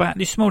off the bat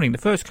this morning. The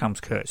first comes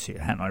courtesy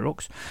of Hanoi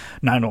Rocks.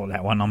 No, not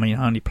that one. I mean,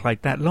 I only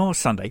played that last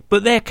Sunday.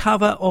 But their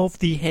cover of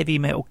the Heavy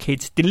Metal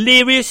Kids'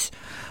 Delirious,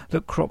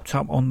 that cropped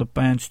up on the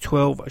band's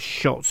 12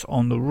 Shots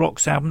on the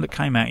Rocks album that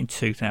came out in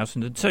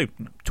 2002,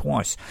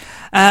 twice.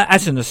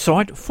 As an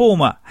aside,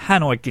 former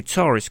Hanoi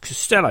guitarist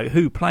Costello,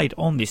 who played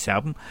on this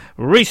album,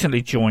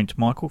 recently joined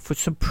Michael for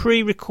some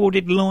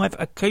pre-recorded live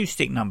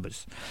acoustic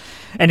numbers.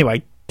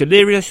 Anyway,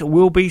 Delirious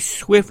will be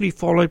swiftly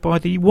followed by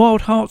the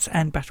Wildhearts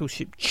and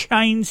Battleship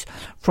Chains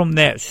from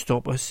their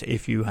Stop Us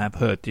If You Have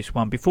Heard This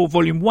One Before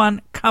Volume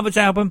 1 covers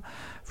album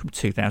from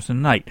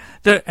 2008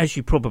 that, as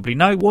you probably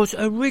know, was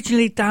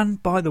originally done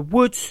by the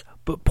Woods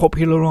but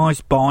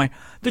popularised by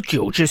the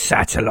Georgia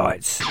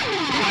Satellites.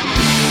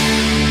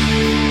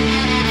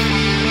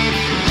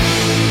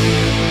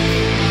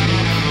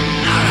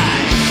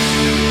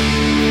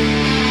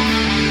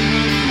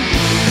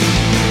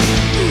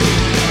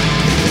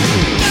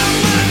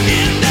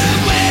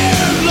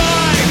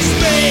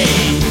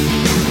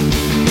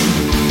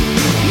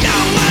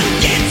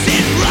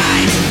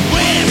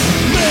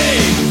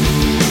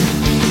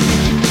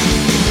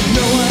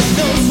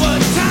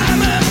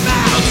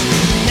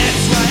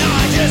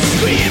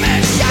 Scream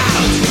and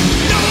shout.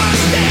 No one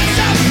stands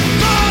up.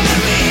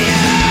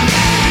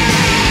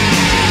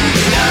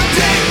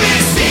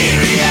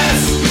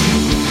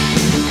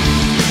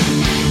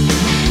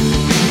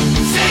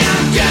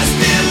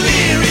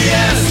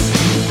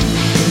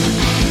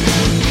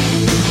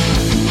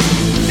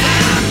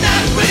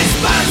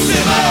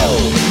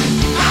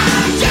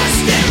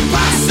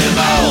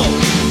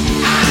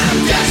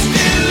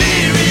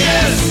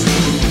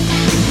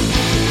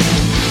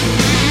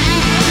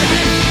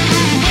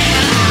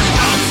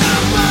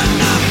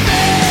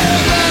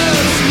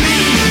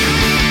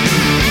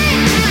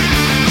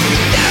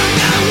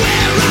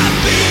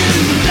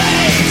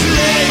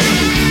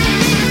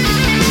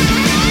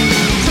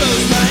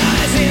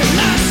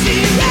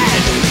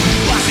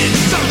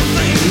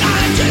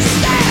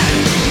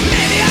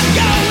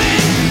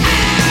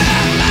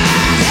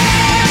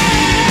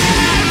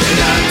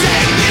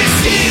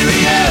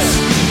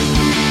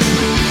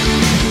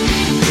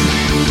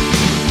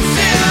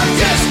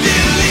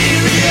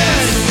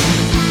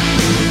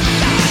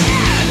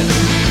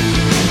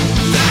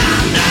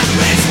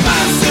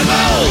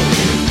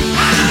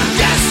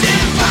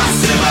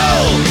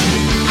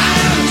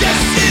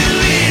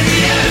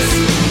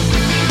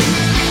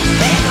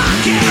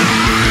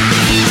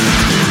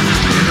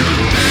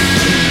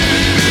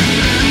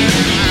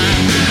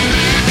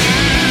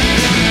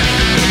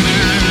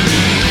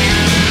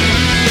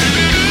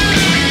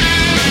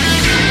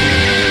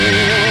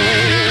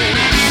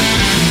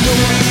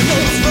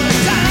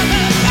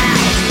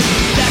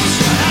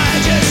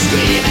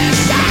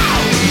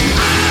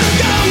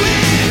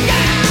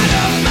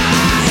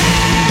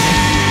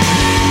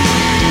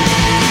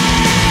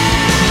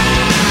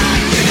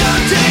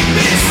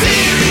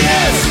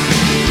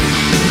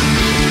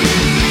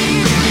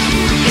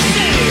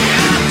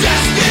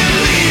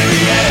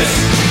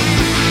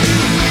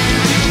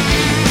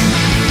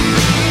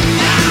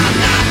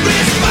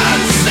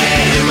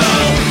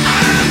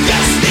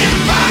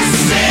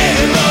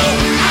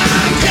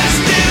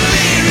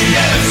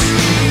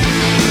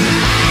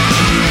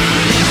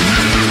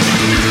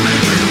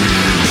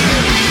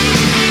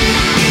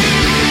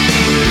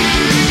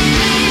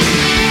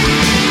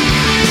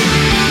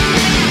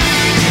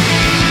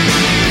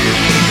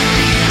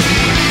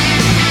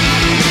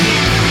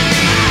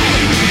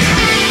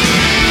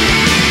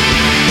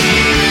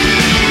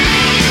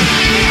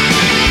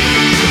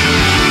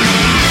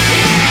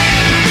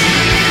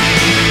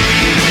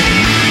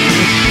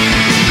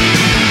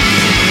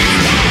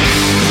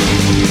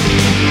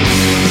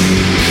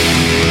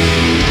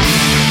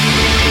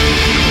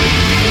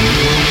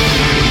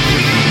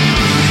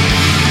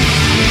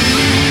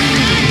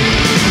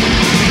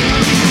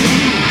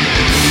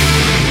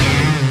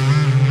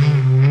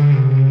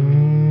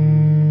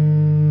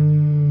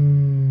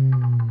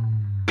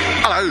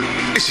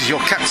 This is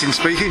your captain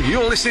speaking.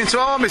 You're listening to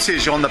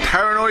Armitage on the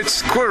Paranoid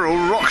Squirrel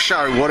rock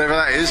show, whatever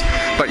that is.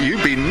 But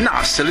you'd be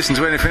nuts to listen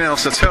to anything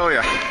else, I tell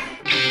you.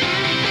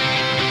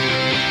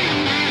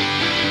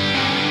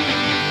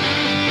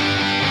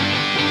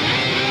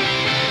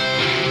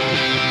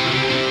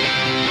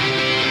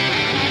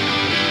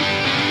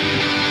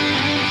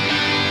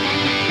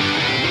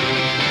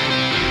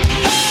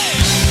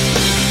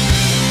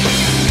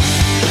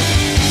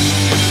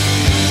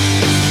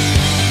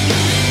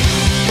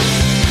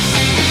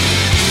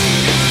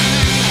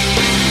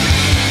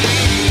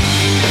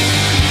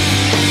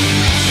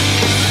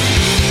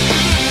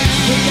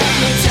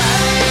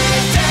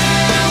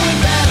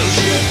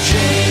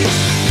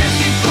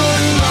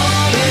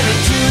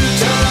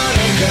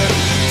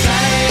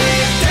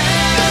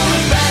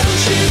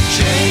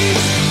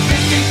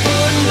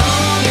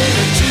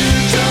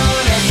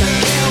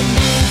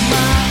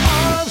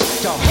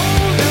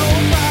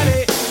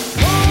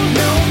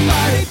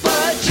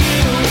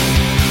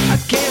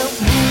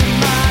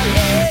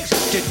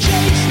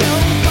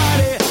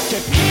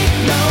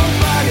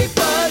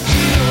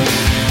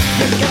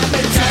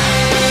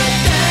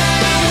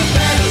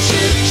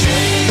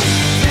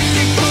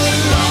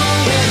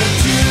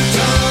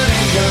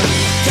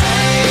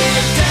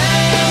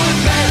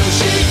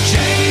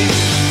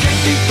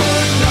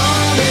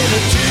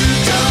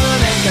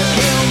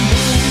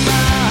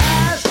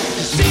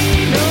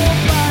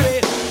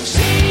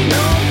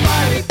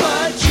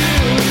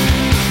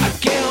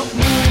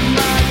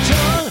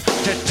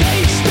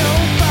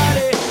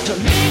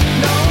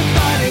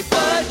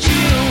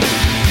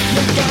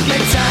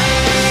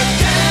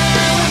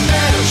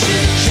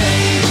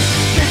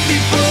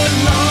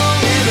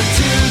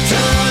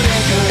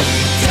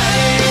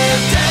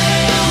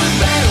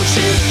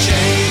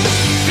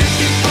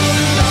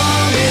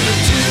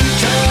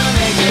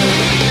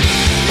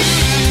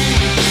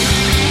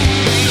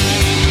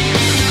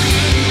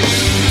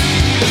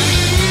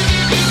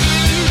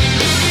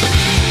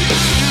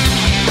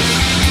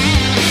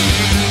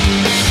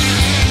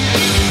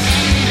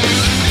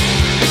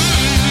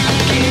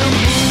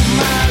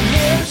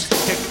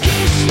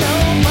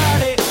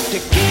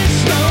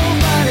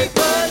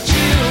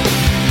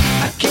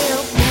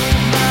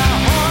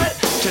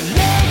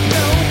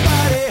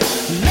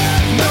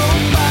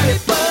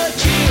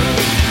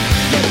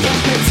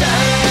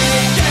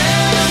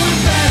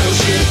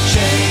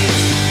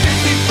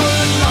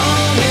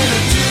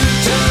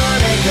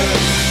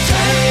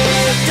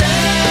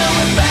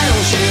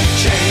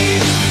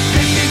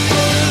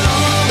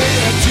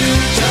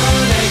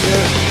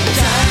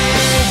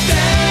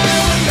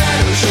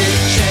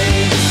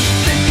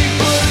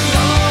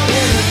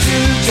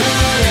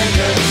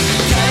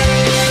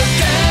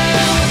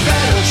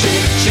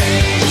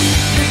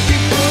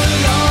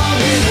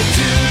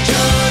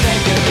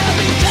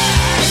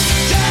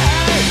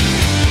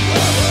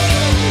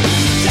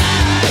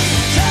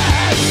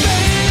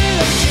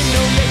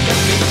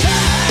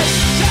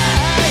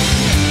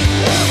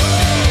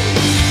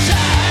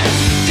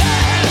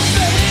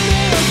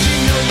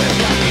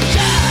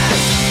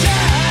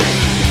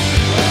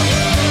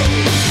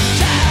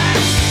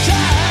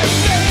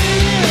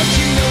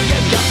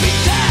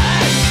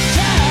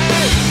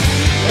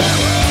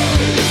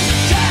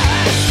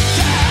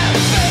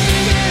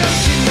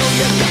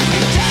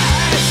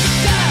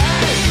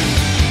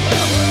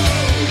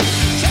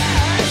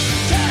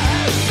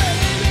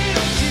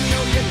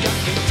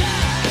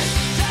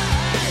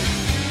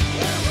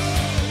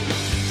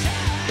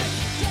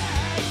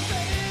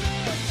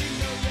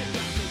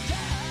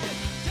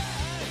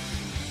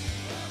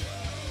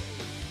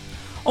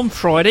 On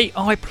Friday,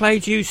 I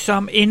played you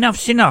some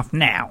Enough's Enough.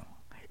 Now,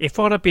 if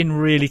I'd have been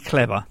really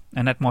clever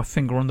and had my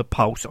finger on the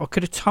pulse, I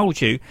could have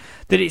told you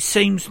that it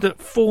seems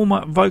that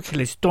former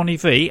vocalist Donnie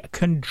Vie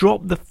can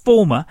drop the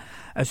former,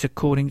 as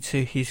according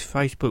to his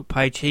Facebook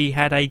page, he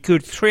had a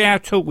good 3-hour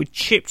talk with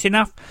Chipped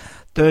Enough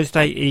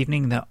Thursday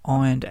evening that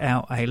ironed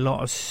out a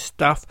lot of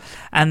stuff,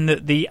 and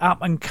that the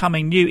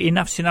up-and-coming new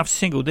Enough's Enough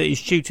single that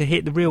is due to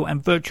hit the real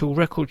and virtual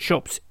record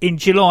shops in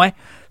July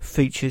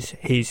features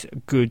his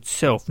good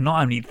self.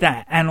 Not only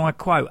that, and I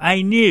quote,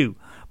 a new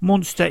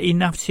monster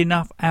Enough's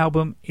Enough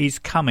album is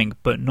coming,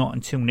 but not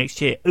until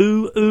next year.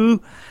 Ooh,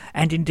 ooh,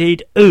 and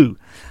indeed, ooh.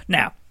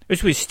 Now,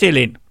 as we're still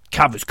in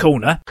Covers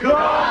Corner,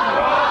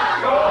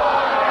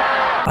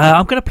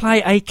 I'm going to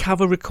play a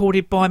cover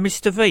recorded by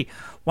Mr. V.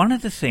 One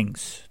of the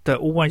things that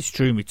always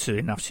drew me to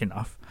Enough's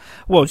Enough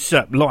was,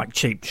 like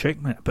Cheap Trick,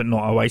 but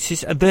not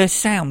Oasis, their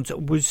sound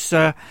was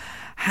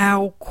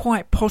how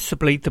quite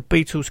possibly the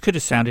Beatles could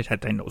have sounded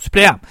had they not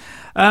split up.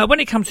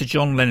 When it comes to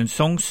John Lennon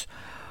songs,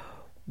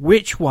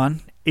 which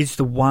one is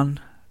the one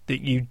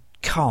that you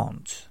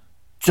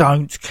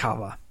don't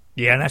cover?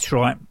 Yeah, that's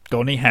right,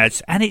 Donnie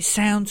has, and it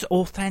sounds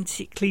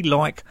authentically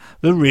like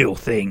the real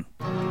thing.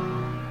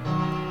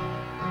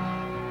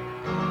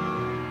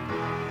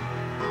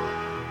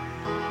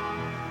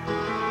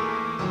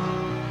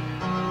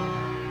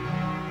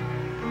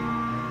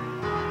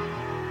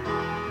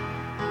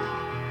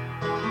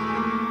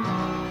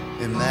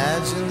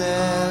 Imagine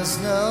there's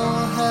no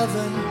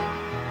heaven,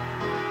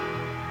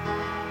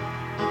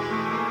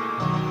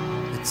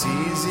 It's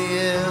easy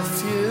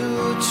if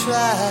you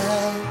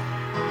try.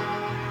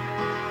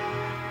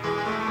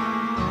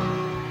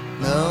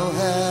 No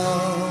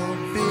hell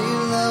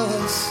below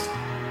us,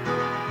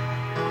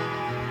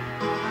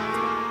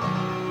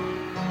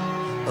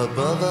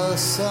 above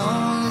us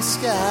on the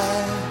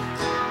sky.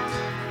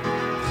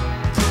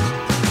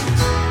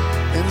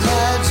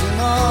 Imagine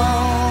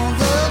all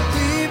the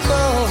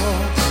people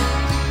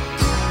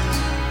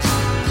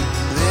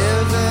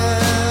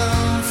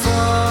living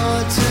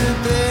for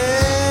today.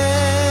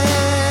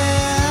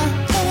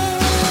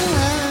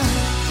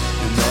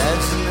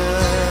 Imagine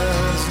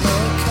there's no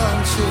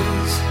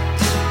countries.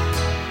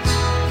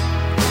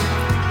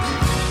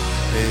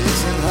 It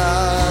isn't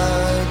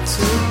hard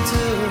to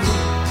do.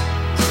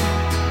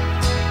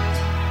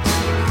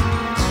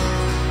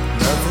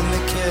 Nothing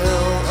to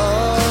kill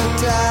or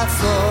die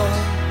for.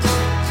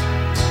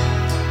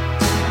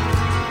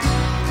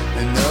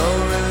 And no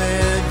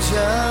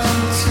religion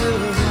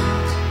too.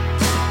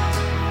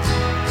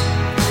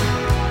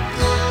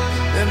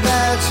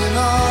 Imagine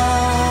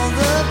all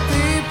the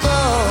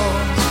people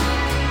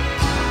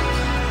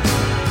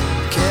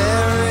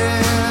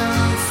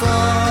caring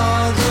for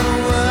the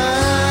world.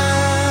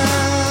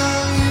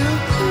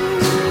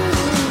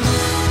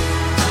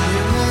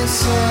 You may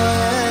say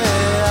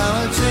I'm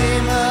a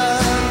dreamer,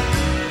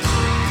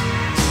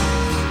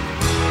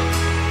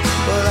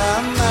 but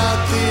I'm not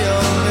the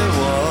only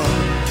one.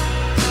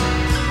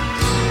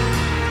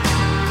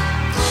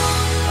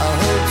 I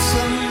hope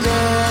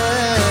someday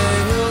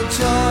you'll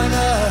join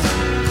us,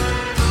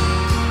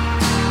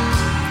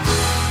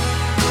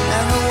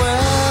 and the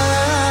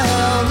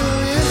world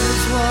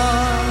is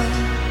one.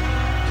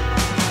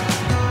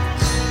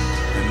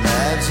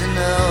 Imagine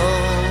no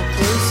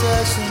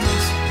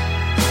possessions.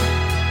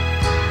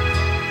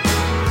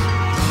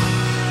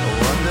 I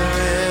wonder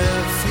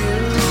if you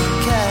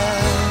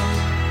can.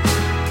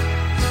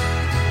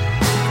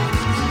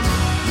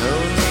 No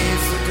need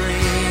for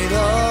greed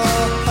or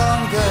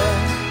hunger.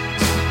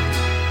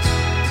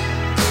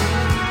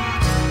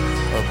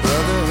 A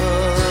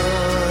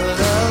brotherhood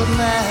of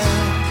man.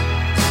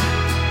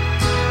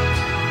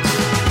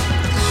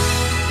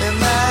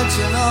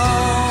 Imagine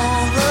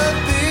all the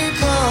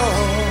people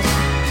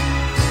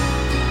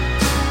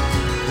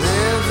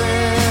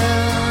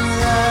living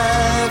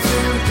life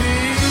in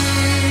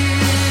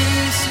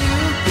peace.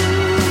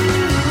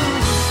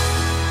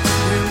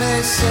 You may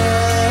say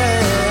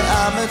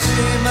I'm a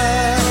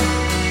dreamer,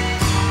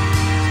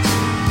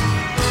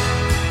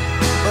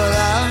 but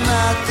I'm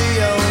not the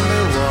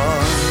only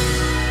one.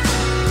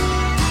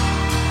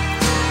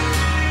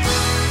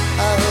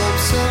 I hope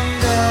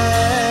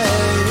someday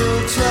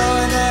you'll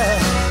join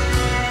us,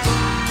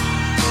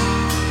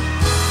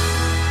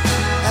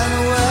 and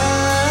the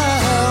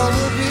world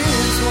will be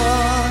as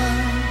one.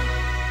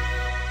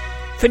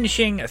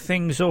 Finishing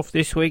things off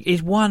this week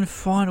is one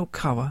final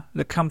cover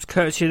that comes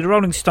courtesy of the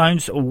Rolling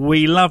Stones'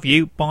 We Love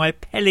You by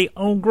Pelly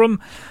Almgren,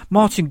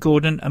 Martin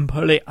Gordon and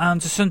Polly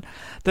Anderson,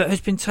 that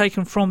has been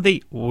taken from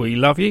the We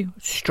Love You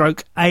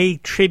 / A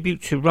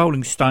Tribute to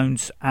Rolling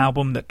Stones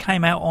album that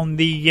came out on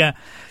the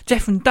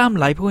Deaf and Dumb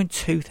label in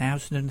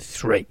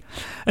 2003.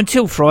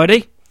 Until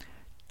Friday,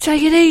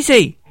 take it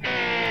easy.